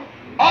folk.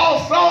 All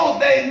Souls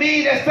Day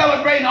means they're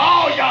celebrating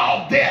all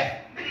y'all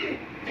dead.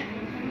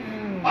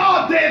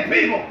 All dead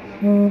people.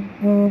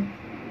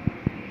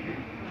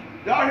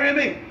 Y'all hear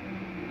me?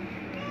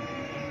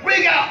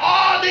 We got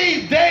all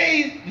these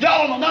days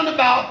y'all don't know nothing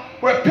about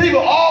where people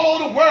all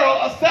over the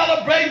world are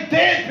celebrating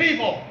dead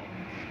people.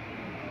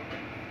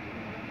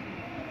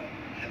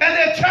 And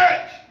their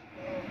church,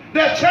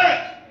 they're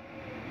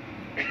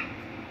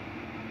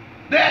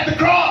at the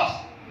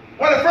cross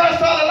where they first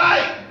saw the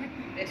light.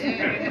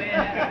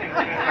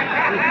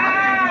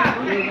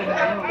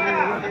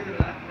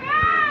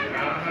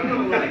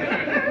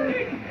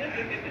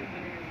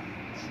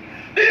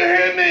 Do you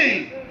hear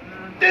me?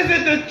 This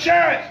is the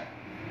church.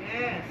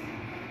 Yes.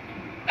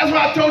 That's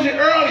why I told you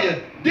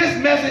earlier, this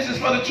message is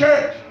for the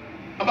church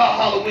about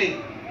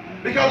Halloween.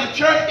 Because the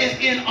church is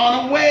in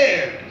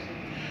unawares.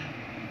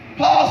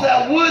 Paul said,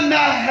 I would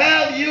not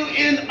have you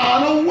in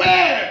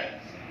unawares.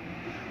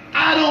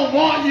 I don't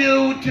want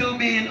you to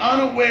be in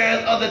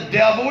unawares of the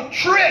devil's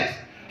tricks.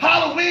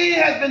 Halloween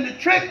has been the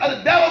trick of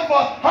the devil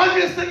for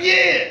hundreds of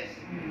years.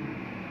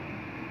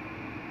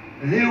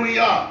 And here we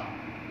are.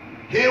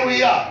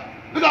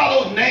 Look at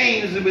all those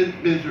names that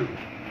have been through.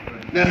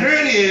 Now here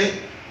it is,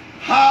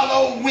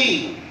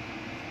 Halloween.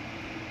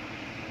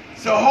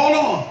 So hold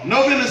on.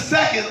 November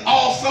 2nd is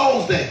All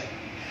Souls Day.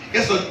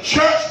 It's a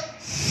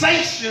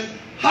church-sanctioned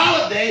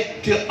holiday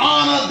to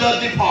honor the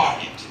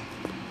departed.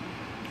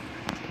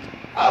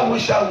 I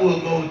wish I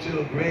would go to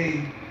a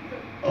grave,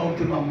 over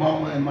to my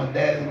mama and my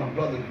dad and my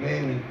brother's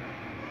grave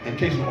and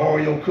take some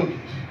Oreo cookies.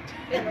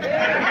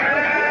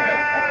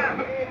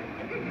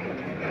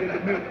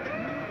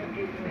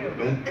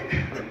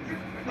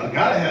 But I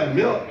gotta have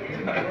milk.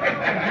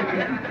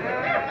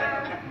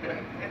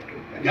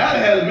 Gotta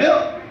have the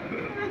milk.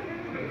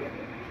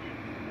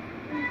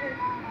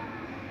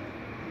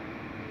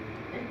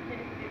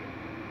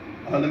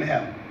 Let me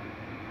have them.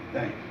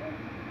 Thanks.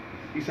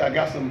 He said, I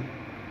got some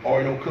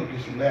Oreo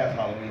cookies from last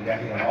Halloween down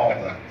here on the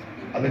altar.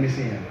 Let me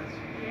see them.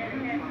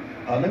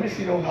 Let me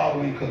see those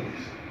Halloween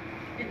cookies.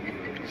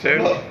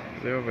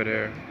 They're over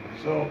there.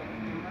 So,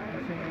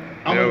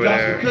 I'm going to drop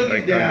some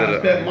cookies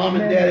down that mom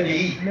and daddy to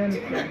eat.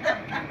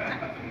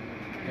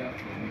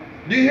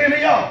 Do you hear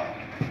me, y'all?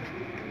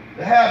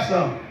 To have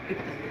some.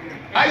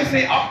 I can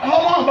say,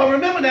 hold on, but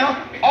remember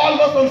now, all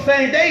of us on the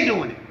same day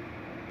doing it.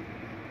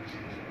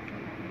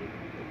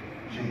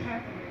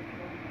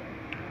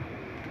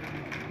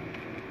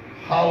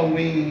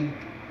 Halloween,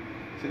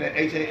 see that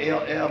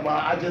H-A-L-L,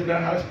 I just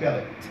learned how to spell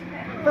it.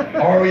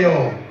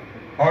 Oreo.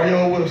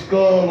 Oreo with a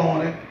skull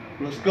on it.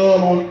 With a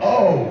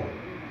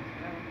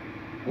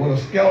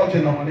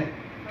skeleton on it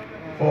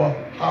for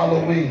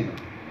Halloween.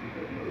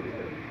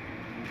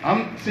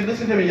 See,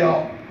 listen to me,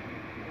 y'all.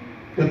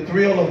 The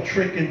thrill of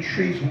trick and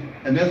treats,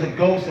 and there's a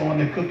ghost on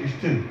the cookies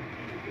too.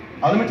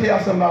 Let me tell y'all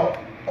something about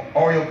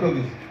Oreo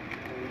cookies.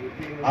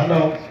 I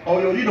know,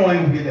 Oreo, you don't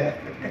even get that.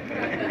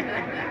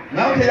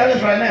 Now I'm going to tell you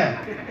this right now.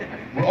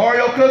 With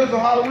Oreo cookies on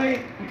Halloween,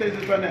 I'm going to tell you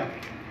this right now.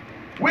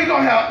 We're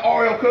going to have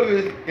Oreo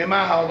cookies in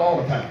my house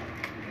all the time.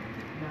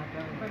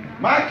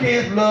 My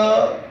kids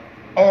love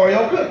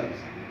Oreo cookies.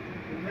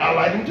 I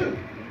like them too.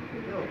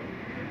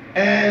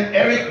 And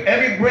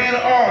every brand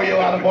of Oreo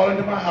I done bought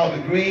into my house,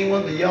 the green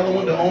ones, the yellow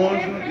ones, the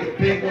orange ones, the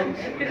pink ones,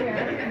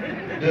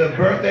 the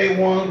birthday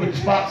ones with the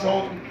spots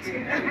on them.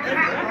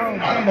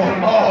 I done bought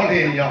them all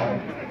in, y'all.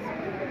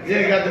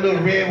 Yeah, got the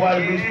little red,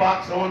 white, and blue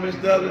spots on them and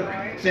stuff,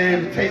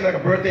 saying it tastes like a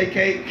birthday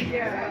cake.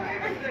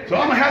 So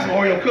I'm going to have some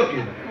Oreo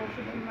cookies.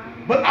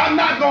 But I'm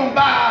not going to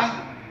buy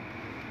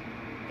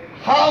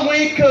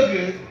Halloween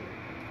cookies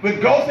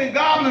with ghosts and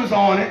goblins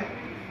on it,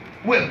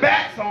 with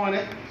bats on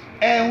it,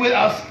 and with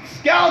a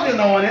skeleton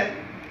on it,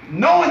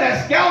 knowing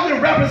that skeleton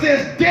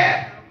represents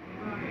death.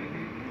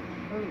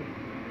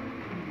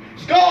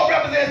 Skull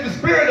represents the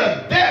spirit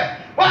of death.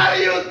 Why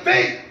do you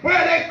think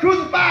where they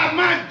crucified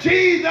my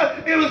Jesus,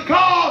 it was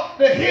called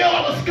the Hill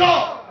of the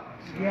Skull?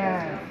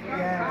 Yes.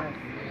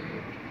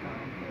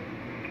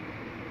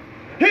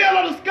 Hill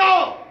of the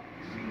Skull.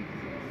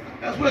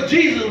 That's where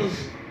Jesus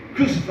was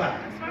crucified.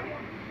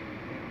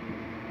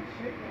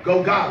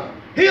 Golgotha.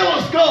 Hill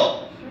of the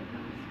Skull.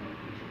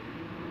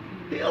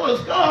 Heal a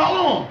skull. Hold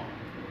on.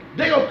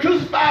 They gonna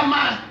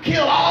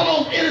kill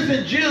all those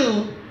innocent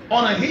Jews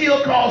on a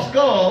hill called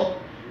skull,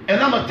 and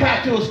I'm gonna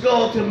tattoo a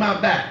skull to my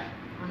back.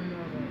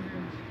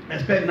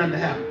 Expect nothing to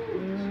happen.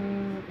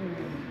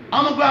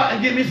 I'm gonna go out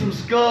and get me some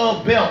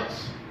skull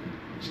belts,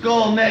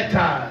 skull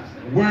neckties,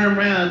 worm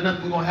around, and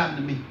nothing's gonna happen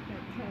to me.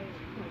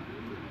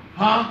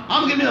 Huh?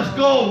 I'm gonna get me a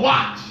skull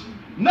watch.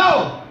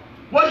 No.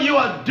 What you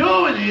are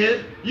doing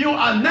is you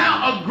are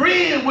now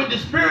agreeing with the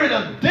spirit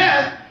of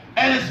death,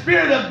 and the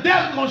spirit of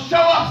death is going to show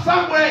up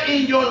somewhere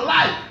in your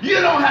life.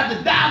 You don't have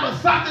to die, but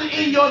something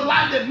in your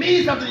life that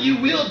means something, you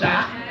will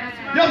die.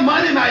 Your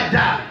money might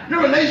die.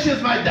 Your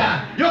relationships might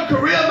die. Your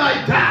career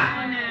might die.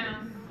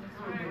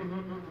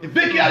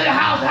 Evict you out of your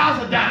house, the house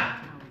will die.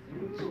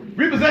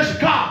 Repossess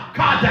your car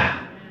die.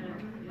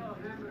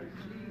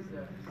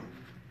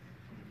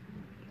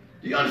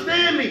 Do you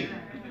understand me?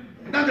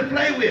 Nothing to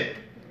play with.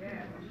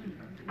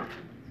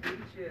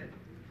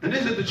 And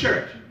this is the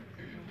church.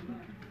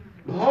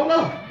 But hold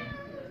on.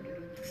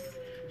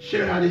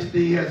 Share how this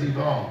thing has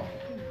evolved.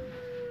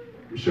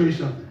 Let me show you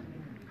something.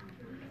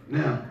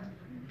 Now,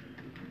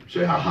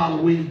 show you how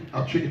Halloween,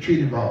 how trick-or-treat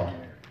evolved.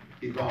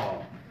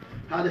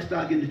 How they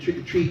start getting the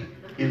trick-or-treat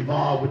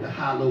involved with the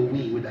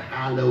Halloween, with the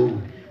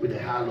Hallowed.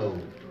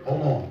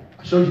 Hold on.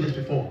 I showed you this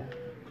before.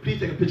 Please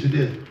take a picture of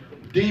this.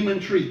 Demon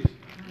treats.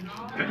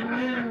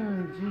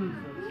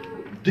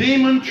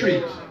 Demon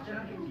treats.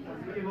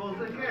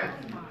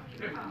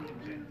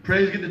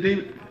 Praise get the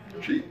demon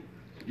treat.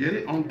 Get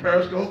it on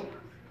Periscope.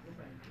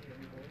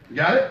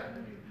 Got it?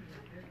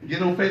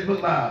 Get it on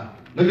Facebook Live.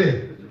 Look at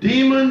it.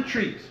 Demon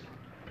treats.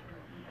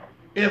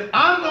 If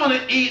I'm going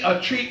to eat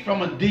a treat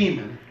from a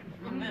demon,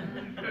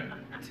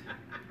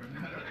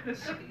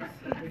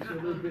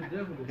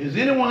 is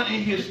anyone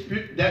in here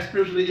that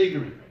spiritually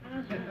ignorant?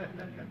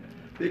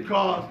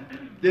 Because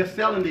they're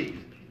selling these.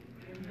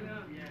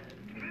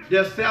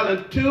 They're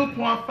selling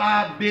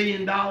 $2.5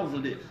 billion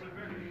of this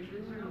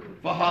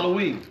for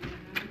Halloween.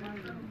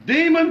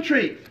 Demon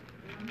treats.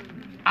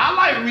 I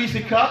like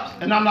Reese cups,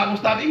 and I'm not going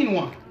to stop eating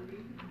one.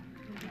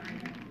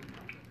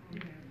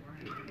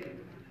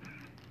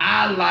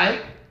 I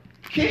like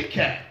Kit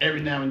Kat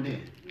every now and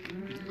then.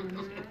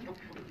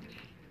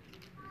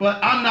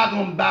 But I'm not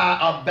going to buy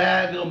a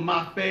bag of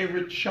my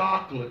favorite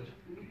chocolate.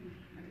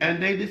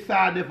 And they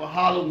decided for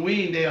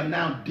Halloween they are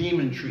now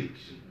demon treats.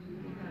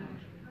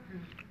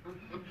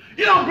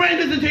 You don't bring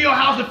this into your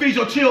house to feed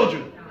your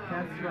children.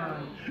 That's right.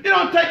 You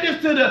don't take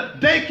this to the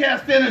daycare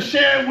center and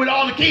share it with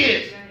all the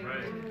kids.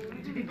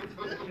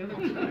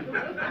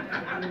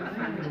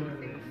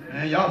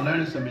 Man, y'all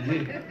learning something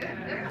here.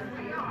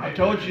 I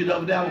told you the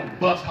other day I'm going to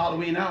bust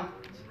Halloween out.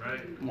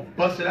 I'm going to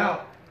bust it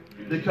out.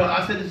 Because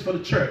I said this is for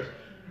the church.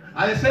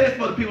 I didn't say it's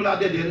for the people out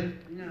there, did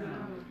it? No.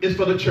 It's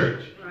for the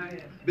church.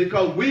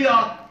 Because we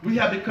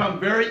have become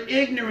very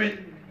ignorant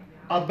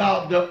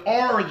about the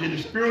origin,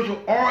 the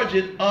spiritual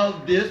origin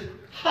of this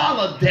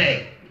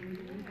holiday.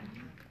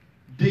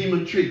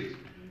 Demon treats.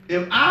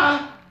 If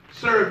I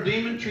serve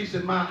demon treats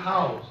in my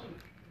house,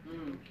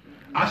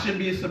 I shouldn't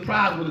be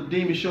surprised when a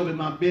demon shows up in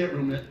my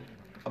bedroom at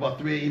about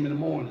 3 a.m. in the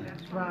morning.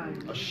 That's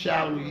right. A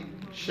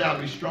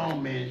shadowy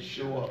strong man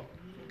show up.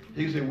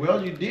 He can say,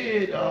 well, you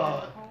did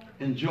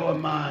enjoy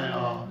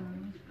my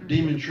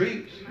demon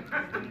treats.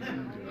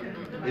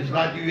 It's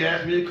like you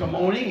asked me to come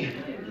on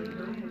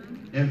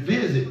in and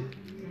visit.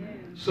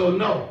 So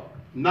no,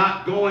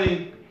 not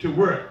going to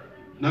work.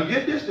 Now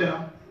get this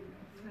down.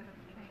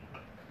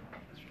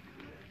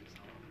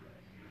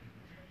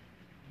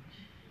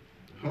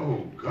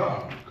 Oh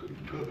God,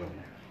 good.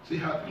 See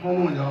how,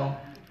 hold on y'all.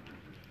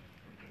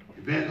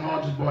 Evangelist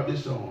Hall just brought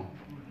this on.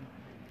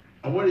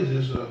 Oh, what is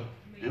this,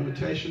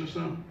 invitation or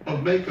something? Oh,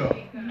 makeup.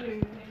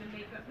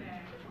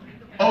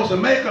 Oh, it's a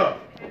makeup.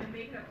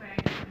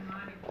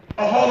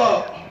 Oh, hold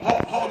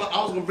up.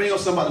 I was gonna bring up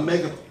somebody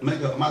makeup.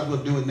 Might as well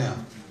do it now.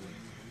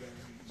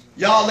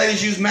 Y'all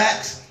ladies use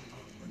Max?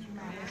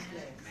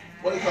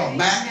 What do you call it?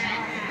 Mac?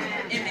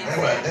 That's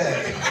right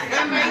there.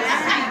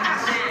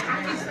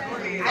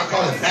 I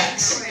call it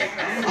Max.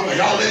 I'm like,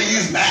 y'all ladies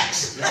use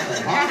Max.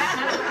 Huh?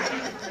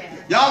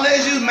 Y'all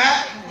ladies use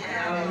Mac?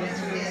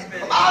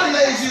 A lot of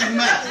ladies use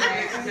Mac.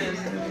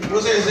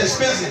 What's it? It's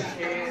expensive.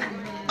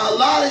 A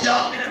lot of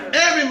y'all,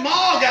 every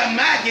mall got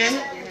Mac in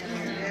it.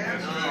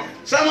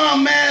 Some of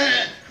them,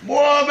 man,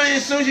 boy, man,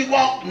 as soon as you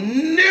walk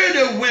near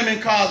the women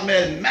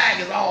cosmetics, Mac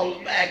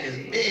is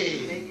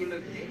big.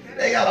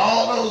 They got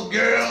all those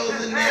girls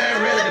in there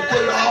ready to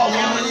put it all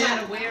on you.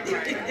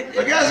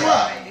 But guess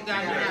what?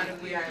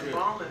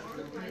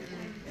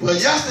 Well,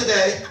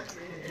 yesterday,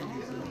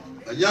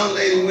 a young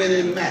lady went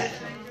in Mac.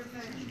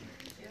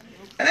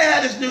 And they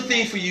had this new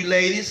thing for you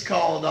ladies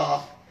called,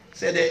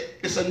 said that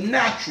it's a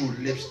natural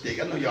lipstick.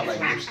 I know y'all like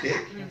lipstick.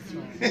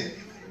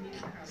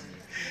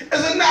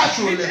 It's a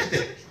natural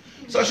lipstick.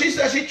 So she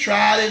said she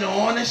tried it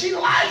on and she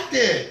liked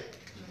it.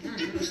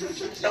 She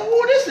said,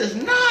 oh, this is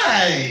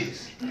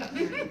nice.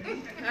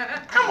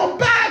 I'm going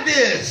to buy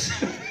this.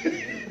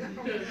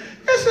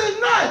 This is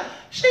nice.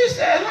 She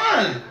said,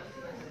 honey,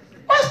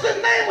 what's the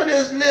name of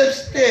this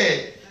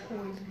lipstick?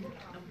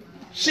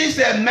 She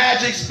said,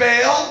 magic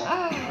spell.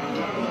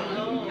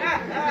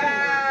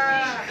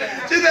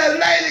 She said,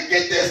 lady,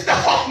 get this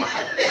stuff off my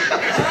lips.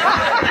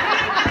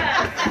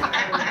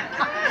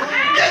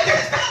 Get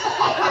this stuff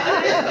off my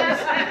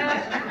lips.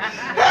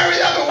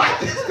 Hurry up and wipe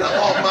this stuff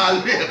off my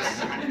lips.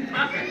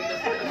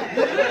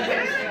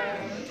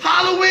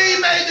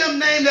 Halloween made them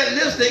name that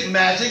lipstick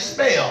magic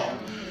spell.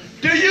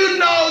 Do you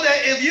know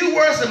that if you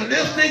wear some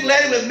lipstick,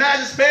 lady, with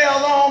magic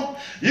spell on,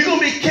 you're going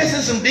to be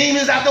kissing some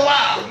demons after a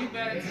while?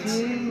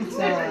 Jesus.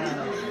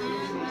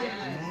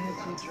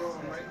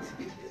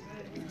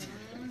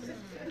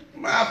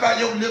 Matter of fact,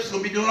 your lips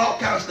going to be doing all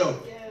kinds of stuff.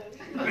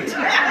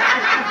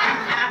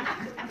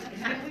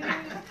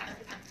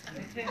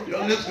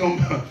 Your lips gonna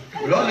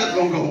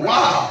go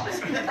wild.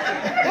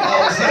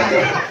 All of a sudden,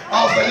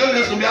 your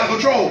lips gonna be out of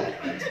control.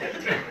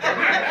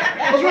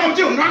 What's wrong with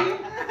you, nothing?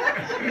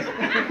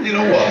 You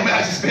know what?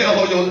 Magic spell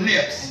on your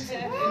lips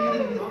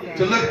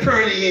to look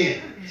pretty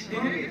in.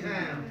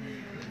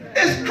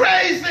 It's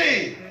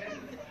crazy.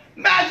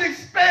 Magic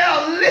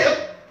spell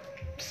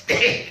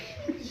lipstick.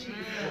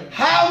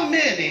 How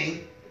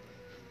many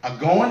are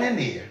going in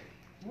there?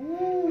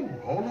 Ooh,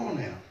 hold on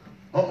now.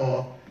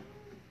 Uh-oh.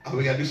 Oh,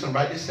 we got to do something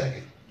right this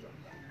second.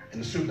 In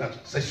the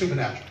supernatural. Say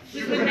supernatural.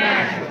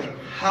 Supernatural.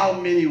 How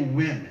many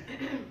women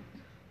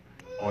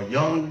or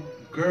young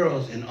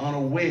girls in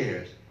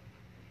unawares,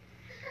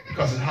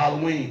 because it's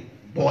Halloween,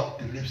 bought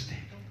the lipstick?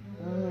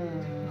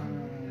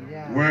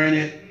 Yeah. Wearing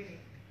it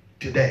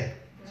today.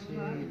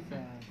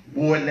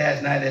 Wore it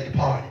last night at the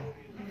party.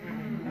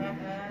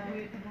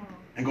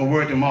 And gonna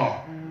wear it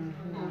tomorrow.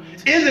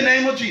 In the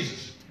name of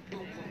Jesus.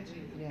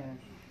 Yes.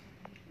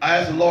 I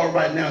ask the Lord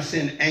right now,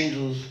 send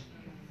angels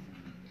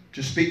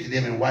to speak to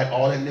them and wipe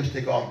all that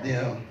lipstick off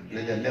them, and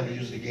that they'll never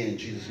use it again in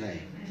Jesus'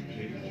 name.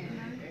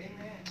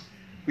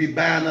 We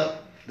bind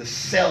up the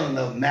selling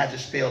of magic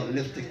spell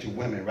lipstick to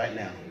women right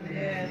now.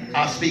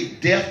 I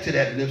speak death to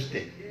that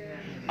lipstick.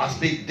 I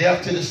speak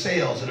death to the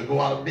sales. It'll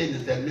go out of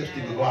business. That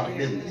lipstick will go out of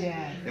business.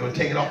 They will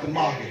take it off the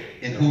market.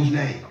 In whose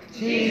name?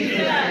 Jesus.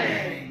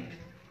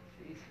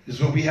 This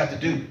is what we have to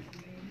do.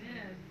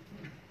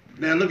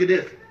 Now look at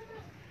this.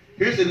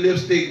 Here's the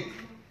lipstick.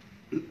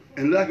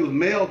 And like it was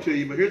mailed to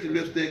you, but here's a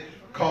lipstick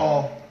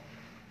called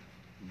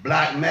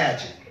Black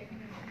Magic.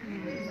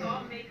 It's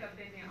all makeup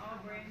in there, all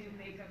brand new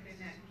makeup in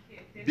that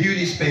kit.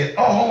 Beauty spell.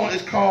 Oh, hold on.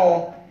 It's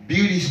called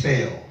beauty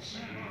spells.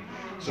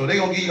 So they're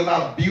going to give you a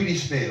lot of beauty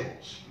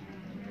spells.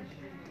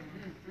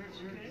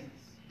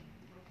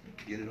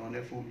 Get it on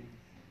there for me.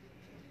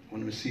 I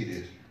want them to see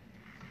this.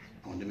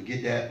 I want them to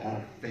get that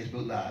on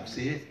Facebook Live.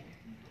 See it?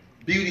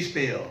 Beauty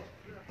spell.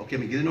 Okay,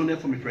 get it on there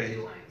for me, praise.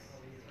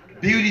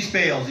 Beauty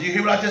spells. Did you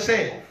hear what I just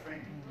said?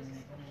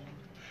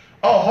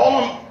 Oh,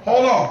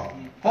 hold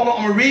on. I'm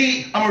gonna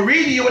read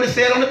to you what it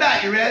said on the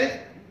back. You ready?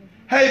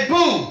 Hey,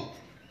 boo.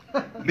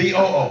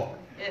 B-O-O.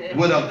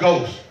 With a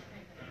ghost.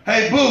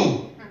 Hey,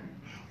 boo.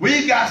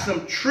 We got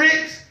some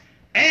tricks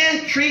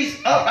and treats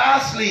up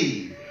our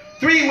sleeve.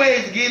 3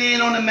 ways to get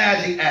in on the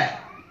Magic app.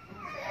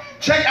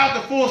 Check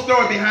out the full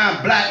story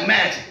behind Black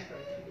Magic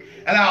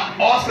and our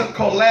awesome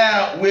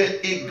collab with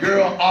a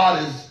girl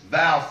artist,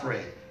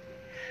 Valfred.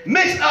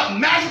 Mix up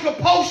magical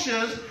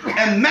potions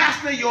and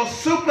master your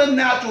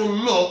supernatural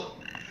look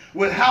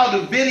with how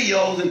the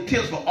videos and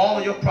tips for all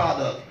of your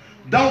products.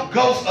 Don't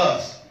ghost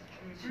us.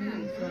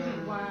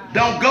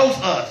 Don't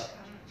ghost us.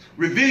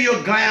 Review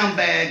your glam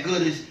bag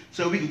goodies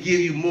so we can give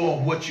you more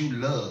of what you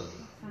love.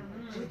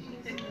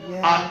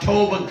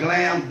 October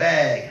Glam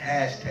Bag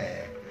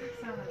hashtag.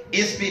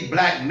 ISPI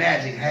Black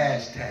Magic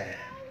hashtag.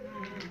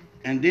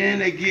 And then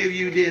they give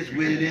you this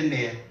with it in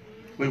there.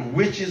 With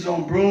witches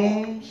on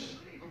brooms.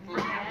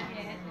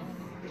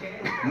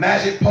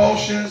 Magic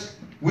potions,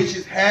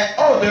 witches hat.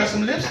 Oh, there's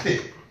some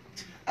lipstick.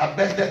 I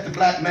bet that's the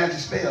Black Magic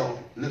spell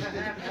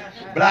lipstick.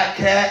 Black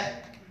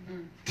cat,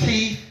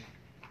 teeth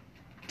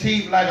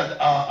like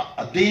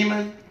a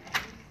demon,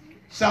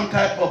 some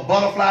type of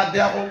butterfly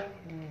devil,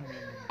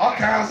 all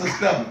kinds of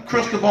stuff.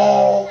 Crystal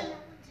ball.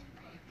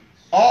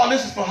 All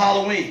this is for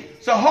Halloween.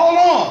 So hold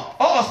on.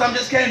 Uh-oh, something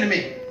just came to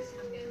me.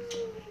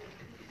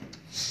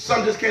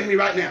 Something just came to me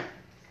right now.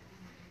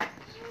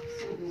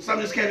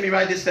 Something just came to me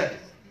right this second.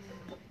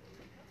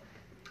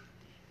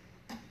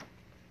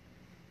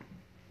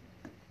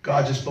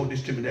 God just spoke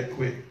this to me that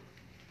quick.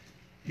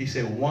 He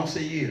said once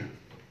a year,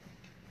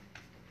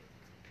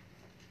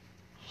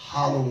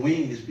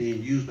 Halloween is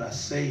being used by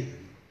Satan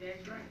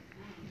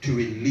to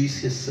release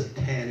his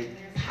satanic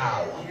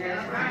power,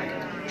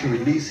 to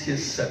release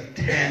his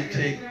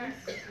satanic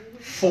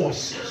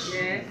forces,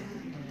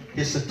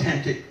 his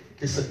satanic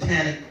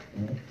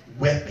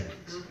weapons.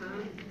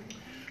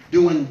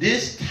 During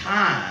this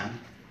time,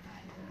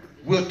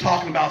 we're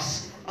talking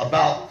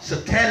about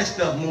satanic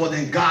stuff more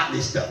than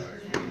godly stuff.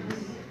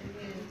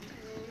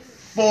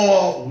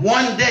 For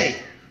one day,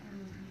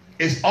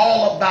 it's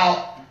all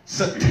about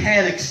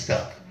satanic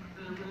stuff.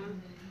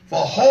 For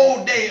a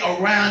whole day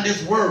around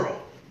this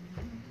world,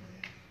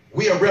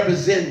 we are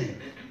representing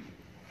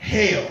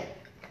hell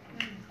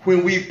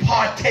when we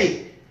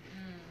partake.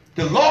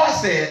 The Lord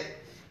said,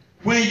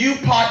 When you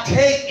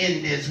partake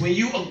in this, when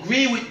you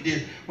agree with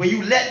this, when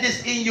you let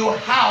this in your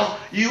house,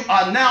 you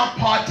are now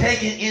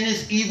partaking in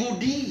its evil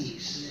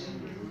deeds.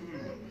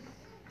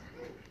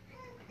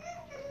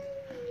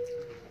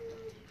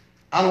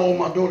 I don't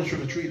want my daughter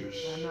trick-or-treaters.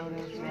 I know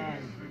that's right.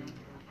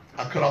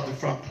 I cut off the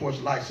front porch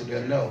light so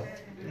they'll know.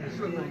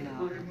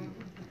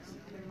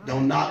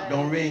 Don't knock,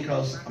 don't ring,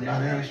 because I'm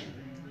not answering.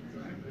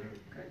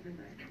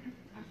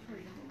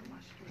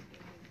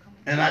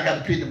 And I got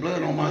to plead the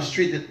blood on my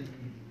street, that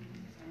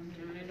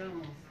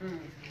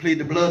plead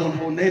the blood on the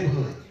whole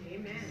neighborhood.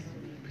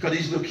 Because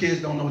these little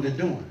kids don't know what they're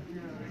doing.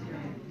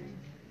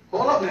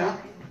 Hold up now.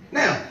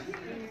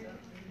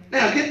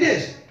 Now get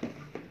this.